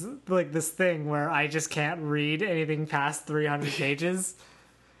have this thing where I just can't read anything past 300 pages.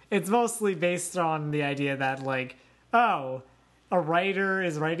 It's mostly based on the idea that, like, oh, a writer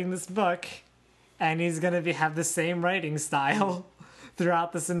is writing this book, and he's gonna have the same writing style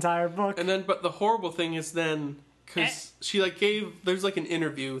throughout this entire book. And then, but the horrible thing is then, because she, like, there's, like, an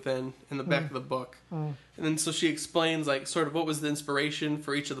interview then in the back of the book. And then so she explains, like, sort of what was the inspiration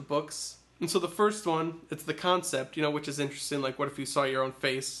for each of the books. And so the first one, it's the concept, which is interesting, like, what if you saw your own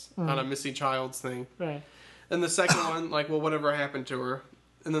face on a missing child's thing? Right. And the second one, like, well, whatever happened to her?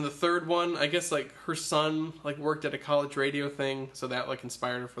 And then the third one, I guess, like, her son, like, worked at a college radio thing, so that, like,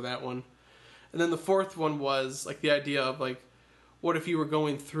 inspired her for that one. And then the fourth one was, like, the idea of, like, what if you were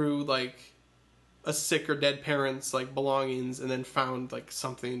going through, like, a sick or dead parent's, like, belongings and then found, like,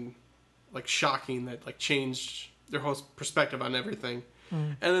 something, like, shocking that, like, changed their whole perspective on everything.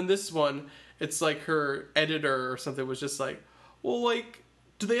 And then this one, it's like her editor or something was just like, well, like,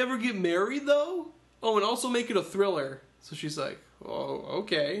 do they ever get married, though? Oh, and also make it a thriller. So she's like, oh,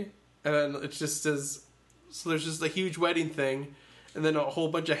 okay. And then it's just as... So there's just a huge wedding thing, and then a whole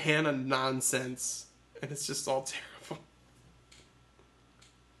bunch of Hannah nonsense. And it's just all terrible.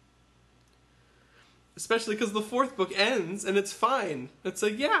 Especially because the fourth book ends, and it's fine. It's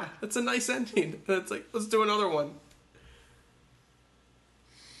like, yeah, it's a nice ending. And it's like, let's do another one.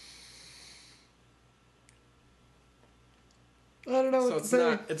 I don't know what to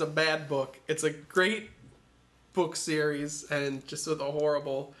say. It's a bad book. It's a great book series, and just with a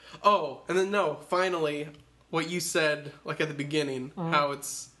horrible... Oh, and then finally, what you said, like at the beginning, how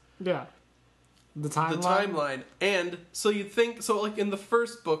it's... Yeah. The timeline. The timeline. And so you'd think... So, like, in the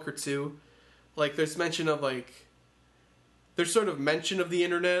first book or two, like, there's mention of, like, there's sort of mention of the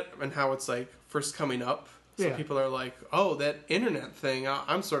internet and how it's like first coming up. So people are like, oh, that internet thing,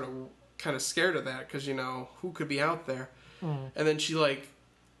 I'm sort of kind of scared of that because, you know, who could be out there? And then she like,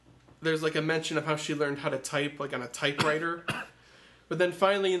 there's like a mention of how she learned how to type like on a typewriter. But then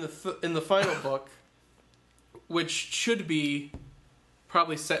finally in the final book, which should be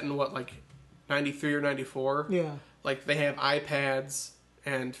probably set in what, like 93 or 94? Yeah. Like they have iPads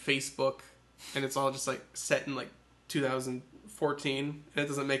and Facebook and it's all just like set in like 2014 and it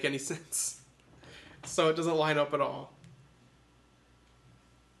doesn't make any sense. So it doesn't line up at all.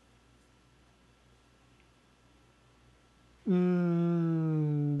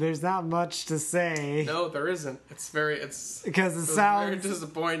 There's not much to say. No, there isn't. It's very very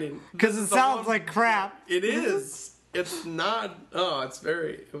disappointing. Because it sounds like crap. It is. It's not. Oh, it's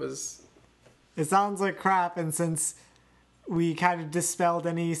very. It was. It sounds like crap, and since we kind of dispelled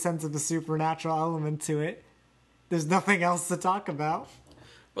any sense of a supernatural element to it, there's nothing else to talk about.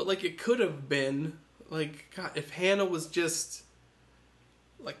 But like, it could have been like, God, if Hannah was just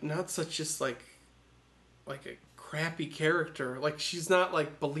like not such just like a crappy character. Like, she's not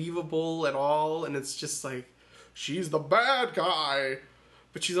like believable at all, and it's just like she's the bad guy,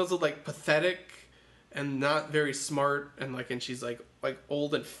 but she's also like pathetic and not very smart, and she's like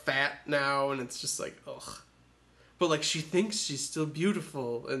old and fat now, and it's just like, ugh. But like, she thinks she's still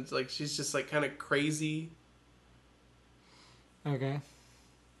beautiful, and like she's just like kind of crazy. Okay.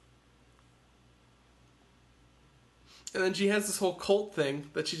 And then she has this whole cult thing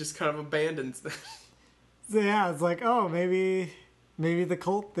that she just kind of abandons. So yeah, it's like, oh, maybe the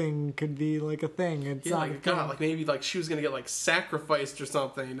cult thing could be like a thing. It's yeah, not like God, like maybe like she was gonna get like sacrificed or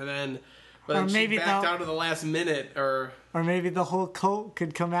something, and then but then maybe she backed out of the last minute, or maybe the whole cult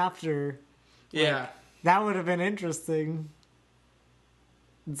could come after. Yeah, like, that would have been interesting.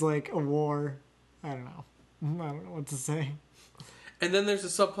 It's like a war. I don't know what to say. And then there's a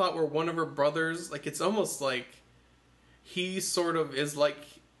subplot where one of her brothers, like, it's almost like he sort of is like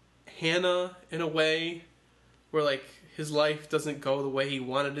Hannah in a way, where like his life doesn't go the way he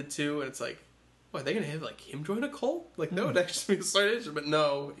wanted it to, and it's like, what, are they gonna have like him join a cult? Like, that would actually be a slight issue, but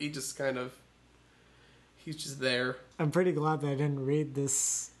no, he's just there. I'm pretty glad that I didn't read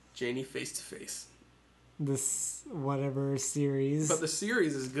this Janie face to face. This whatever series. But the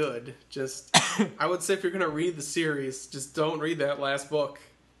series is good. Just, I would say if you're gonna read the series, just don't read that last book.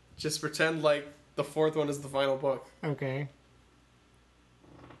 Just pretend like the fourth one is the final book. Okay.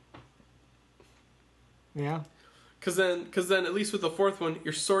 Yeah. Because then, at least with the fourth one,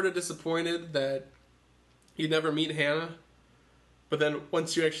 you're sort of disappointed that you never meet Hannah. But then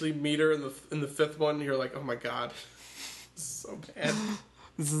once you actually meet her in the fifth one, you're like, oh my God, this is so bad.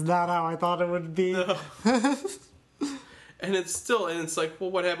 This is not how I thought it would be. No. And it's like, well,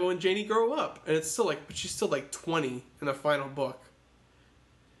 what happened when Janie grew up? And it's still like, but she's still like 20 in the final book.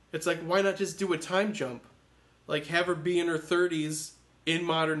 It's like, why not just do a time jump? Like, have her be in her 30s in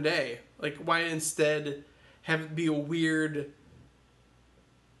modern day. Like, why instead have it be a weird,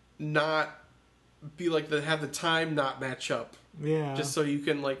 not be like have the time not match up? Yeah. Just so you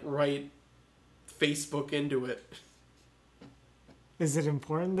can like write Facebook into it. Is it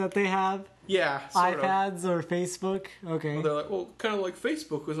important that they have iPads or Facebook? Okay. Well, they're like, well, kind of like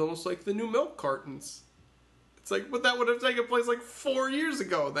Facebook was almost like the new milk cartons. It's like, but that would have taken place like 4 years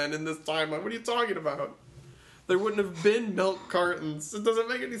ago then in this timeline. What are you talking about? There wouldn't have been milk cartons. It doesn't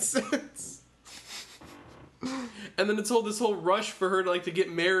make any sense. And then it's this whole rush for her to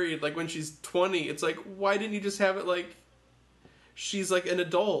get married like when she's 20. It's like, why didn't you just have it like she's like an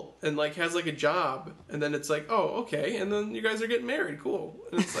adult and like has like a job, and then it's like, oh, okay, and then you guys are getting married, cool.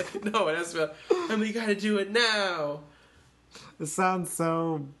 And it's like, no, it has to be, and we gotta do it now. It sounds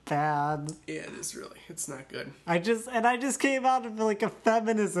so bad. Yeah, it is really. It's not good. I just came out of like a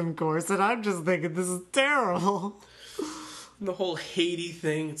feminism course, and I'm just thinking this is terrible. And the whole Haiti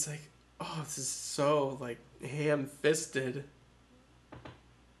thing, it's like, oh, this is so like ham-fisted.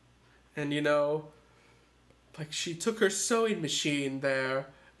 And like she took her sewing machine there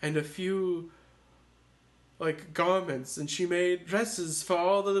and a few like garments, and she made dresses for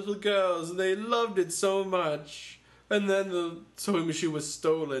all the little girls, and they loved it so much. And then the sewing machine was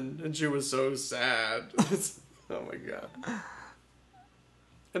stolen, and she was so sad. Oh my God.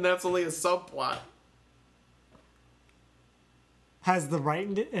 And that's only a subplot. Has the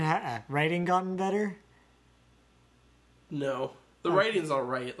writing gotten better? No. The writing's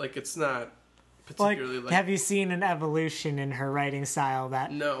alright. Like, it's not particularly like... Have you seen an evolution in her writing style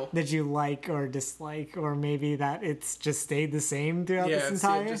that you like or dislike? Or maybe that it's just stayed the same throughout this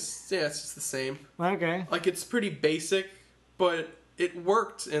entire... it's just the same. Okay. Like, it's pretty basic, but it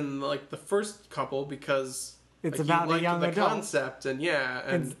worked in, like, the first couple because it's like, about you a liked young the adult. concept, and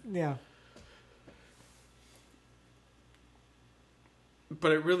and yeah.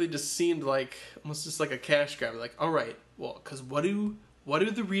 but it really just seemed like almost just like a cash grab. Like, all right, well, because what do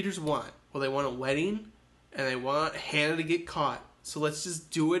the readers want? Well, they want a wedding, and they want Hannah to get caught. So let's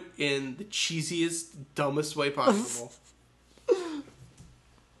just do it in the cheesiest, dumbest way possible,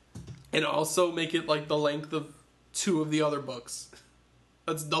 and also make it like the length of 2 of the other books.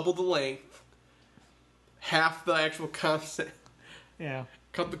 Let's double the length, half the actual content. Yeah.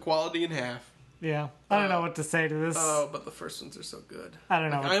 Cut the quality in half. Yeah. I don't know what to say to this. Oh, but the first ones are so good. I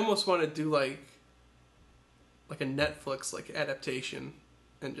don't know. I almost want to do like a Netflix like adaptation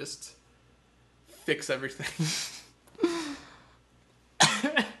and just fix everything.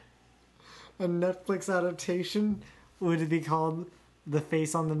 A Netflix adaptation? Would it be called The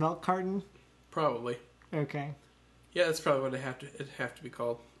Face on the Milk Carton? Probably. Okay. Yeah, that's probably what it'd have to be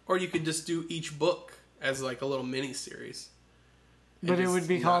called. Or you could just do each book as like a little mini series. But it would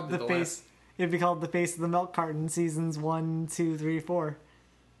be called The Face. It'd be called The Face of the Milk Carton, seasons 1, 2, 3, 4.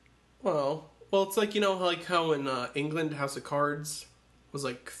 Well, it's like, you know, like how in England, House of Cards was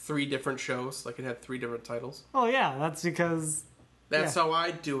like 3 different shows. Like it had 3 different titles. Oh yeah, that's because. That's how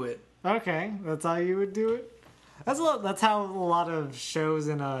I do it. Okay, that's how you would do it. That's how a lot of shows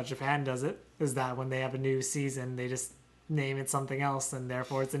in Japan does it. Is that when they have a new season, they just name it something else, and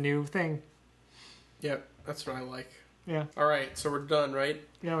therefore it's a new thing. Yep, that's what I like. Yeah. All right, so we're done, right?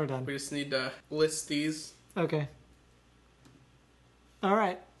 Yeah, we're done. We just need to list these. Okay. All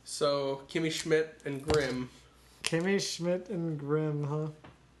right. So, Kimmy, Schmidt, and Grimm. Kimmy, Schmidt, and Grimm, huh?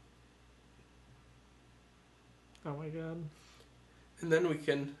 Oh my god. And then we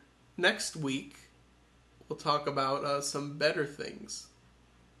can, next week, we'll talk about some better things.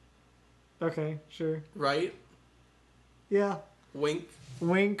 Okay, sure. Right? Yeah. Wink.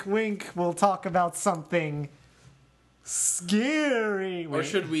 Wink, wink. We'll talk about something scary. Or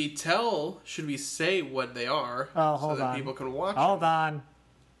should we say what they are? Oh, hold so that on. people can watch Hold them.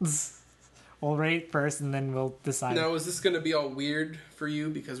 on. We'll rate first and then we'll decide. Now, is this going to be all weird for you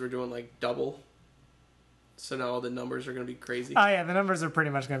because we're doing like double? So now all the numbers are going to be crazy. Oh yeah, the numbers are pretty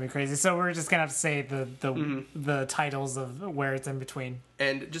much going to be crazy. So we're just going to have to say the titles of where it's in between.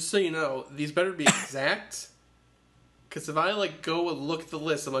 And just so you know, these better be exact. Because if I like go and look at the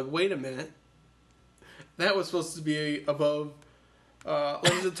list, I'm like, wait a minute. That was supposed to be above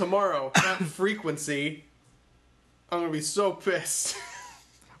Legends of Tomorrow, not Frequency. I'm going to be so pissed.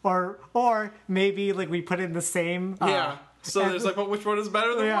 Or maybe like we put in the same. Yeah. So there's like, well, which one is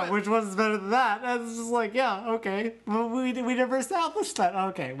better than what? Which one is better than that? And it's just like, yeah, okay. Well, we never established that.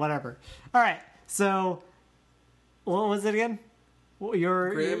 Okay, whatever. All right. So, what was it again?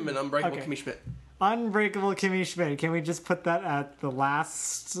 Grimm and Unbreakable okay. Kimmy Schmidt. Unbreakable Kimmy Schmidt. Can we just put that at the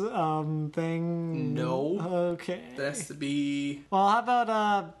last thing? No. Okay. That has to be... Well, how about,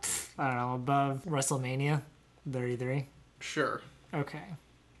 I don't know, above WrestleMania 33? Sure. Okay.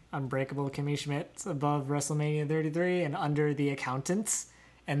 Unbreakable Kimmy Schmidt above WrestleMania 33 and under The Accountants.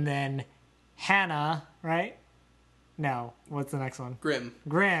 And then Hannah, right? No. What's the next one? Grimm.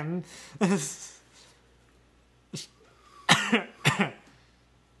 Grimm.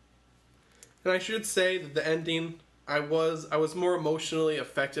 And I should say that the ending, I was more emotionally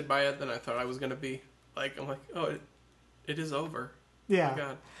affected by it than I thought I was going to be. Like, I'm like, oh, it is over. Yeah. Oh my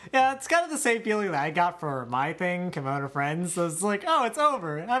God. Yeah, it's kind of the same feeling that I got for my thing, Kemono Friends. So it's like, oh, it's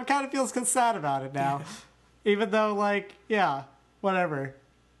over. I kind of feel sad about it now. Even though, like, yeah, whatever.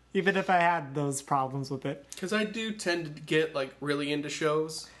 Even if I had those problems with it. Because I do tend to get, like, really into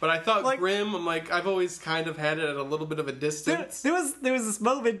shows. But I thought like, Grimm, I'm like, I've always kind of had it at a little bit of a distance. There was this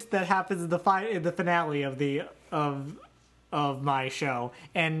moment that happens in the finale of my show.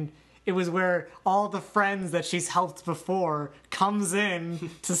 And it was where all the friends that she's helped before comes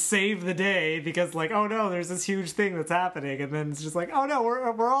in to save the day because, like, oh no, there's this huge thing that's happening. And then it's just like, oh no,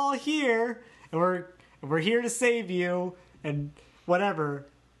 we're all here. And we're here to save you. And whatever.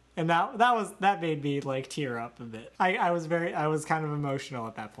 And that made me like tear up a bit. I was kind of emotional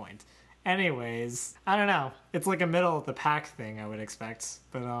at that point. Anyways, I don't know. It's like a middle of the pack thing I would expect,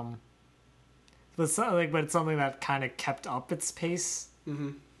 but it's something that kind of kept up its pace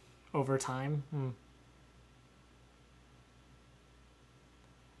over time.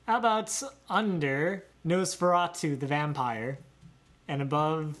 How about under Nosferatu the Vampire and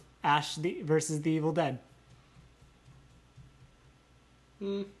above Ash versus the Evil Dead?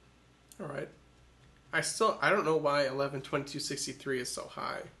 All right. I don't know why 11/22/63 is so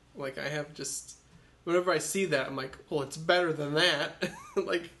high. Like, I have just... Whenever I see that, I'm like, well, it's better than that.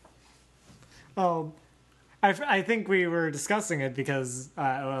 Like... Oh, I think we were discussing it because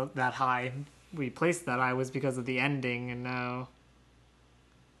that high we placed that high was because of the ending, and now...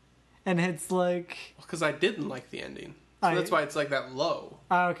 And it's like... Because I didn't like the ending. So that's why it's like that low.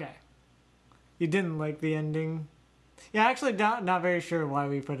 Oh, okay. You didn't like the ending. Yeah, actually not very sure why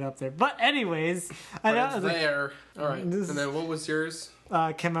we put it up there. But anyways... But it's there. Alright. And then what was yours?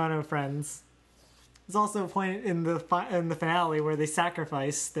 Kemono Friends. There's also a point in the finale where they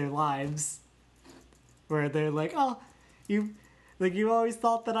sacrifice their lives. Where they're like, oh, you always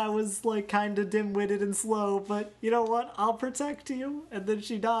thought that I was, like, kind of dim-witted and slow, but you know what? I'll protect you. And then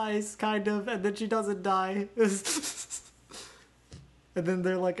she dies, kind of, and then she doesn't die. And then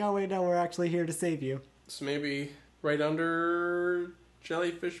they're like, oh, wait, no, we're actually here to save you. So maybe right under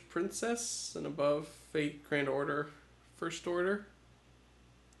Jellyfish Princess and above Fate Grand Order First Order?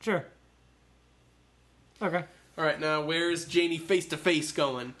 Sure. Okay. Alright, now where's Janie face-to-face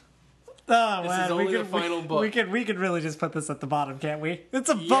going? Oh, this man, is only the final book. We could really just put this at the bottom, can't we? It's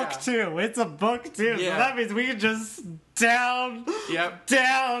a book, too. It's a book, too. Yeah. So that means we can just down,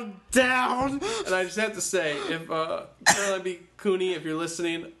 down. And I just have to say, if Caroline B. Cooney, if you're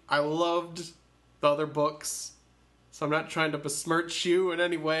listening, I loved the other books. So I'm not trying to besmirch you in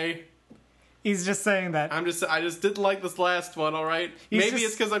any way. He's just saying that. I just didn't like this last one, alright? Maybe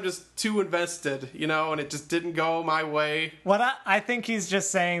it's because I'm just too invested, and it just didn't go my way. What I think he's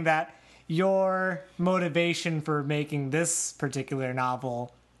just saying that your motivation for making this particular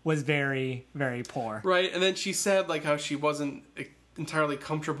novel was very, very poor. Right, and then she said, like, how she wasn't entirely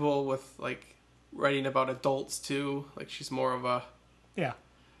comfortable with, like, writing about adults, too. Like, she's more of a... Yeah.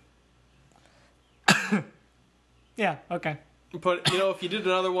 Yeah, okay. But, if you did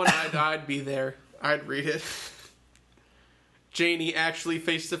another one, I'd be there. I'd read it. Janie actually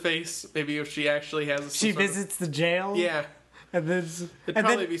face-to-face. Maybe if she actually has... She visits the jail? Yeah. And then... It'd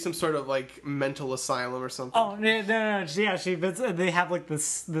probably be some sort of, like, mental asylum or something. Oh, no. Yeah, they have, like,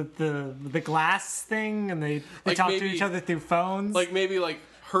 the glass thing, and they like talk to each other through phones. Like, maybe, like,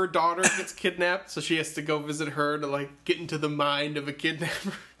 her daughter gets kidnapped, so she has to go visit her to, like, get into the mind of a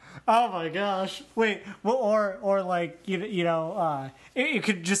kidnapper. Oh my gosh! Wait, well, or like it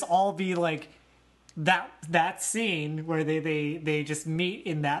could just all be like that scene where they just meet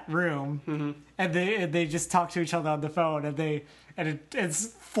in that room, and they just talk to each other on the phone, and it's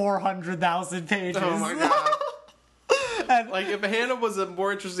 400,000 pages. Oh my god! And, like, if Hannah was a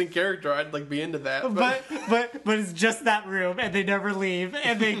more interesting character, I'd like be into that. But it's just that room, and they never leave,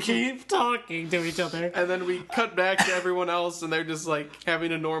 and they keep talking to each other. And then we cut back to everyone else, and they're just like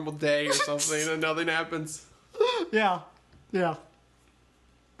having a normal day or something, and nothing happens. Yeah.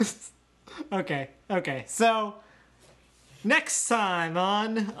 Okay. So next time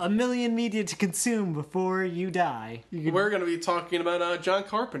on A Million Media to Consume Before You Die, we're going to be talking about John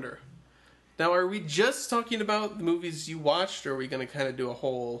Carpenter. Now, are we just talking about the movies you watched, or are we going to kind of do a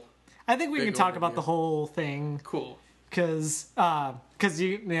whole... I think we can talk about the whole thing. Cool. Because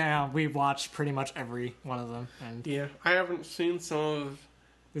we've watched pretty much every one of them. And yeah, I haven't seen some of...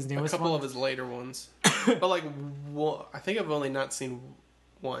 His newest a couple of his later ones. But, like, I think I've only not seen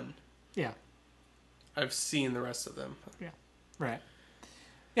one. Yeah. I've seen the rest of them. Yeah, right.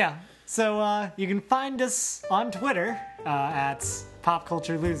 Yeah, so you can find us on Twitter at Pop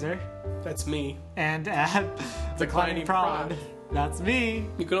Culture Loser. That's me. And at Declining Prod. That's me.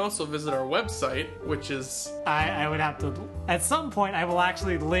 You can also visit our website, which is... I would have to... At some point, I will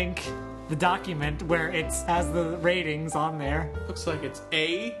actually link the document where it has the ratings on there. Looks like it's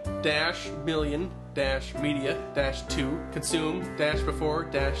A-million-media-2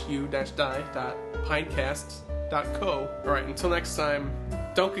 consume-before-you-die.pinecast.co. Alright, until next time,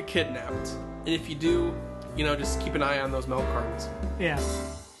 don't get kidnapped. And if you do, just keep an eye on those milk cartons. Yeah.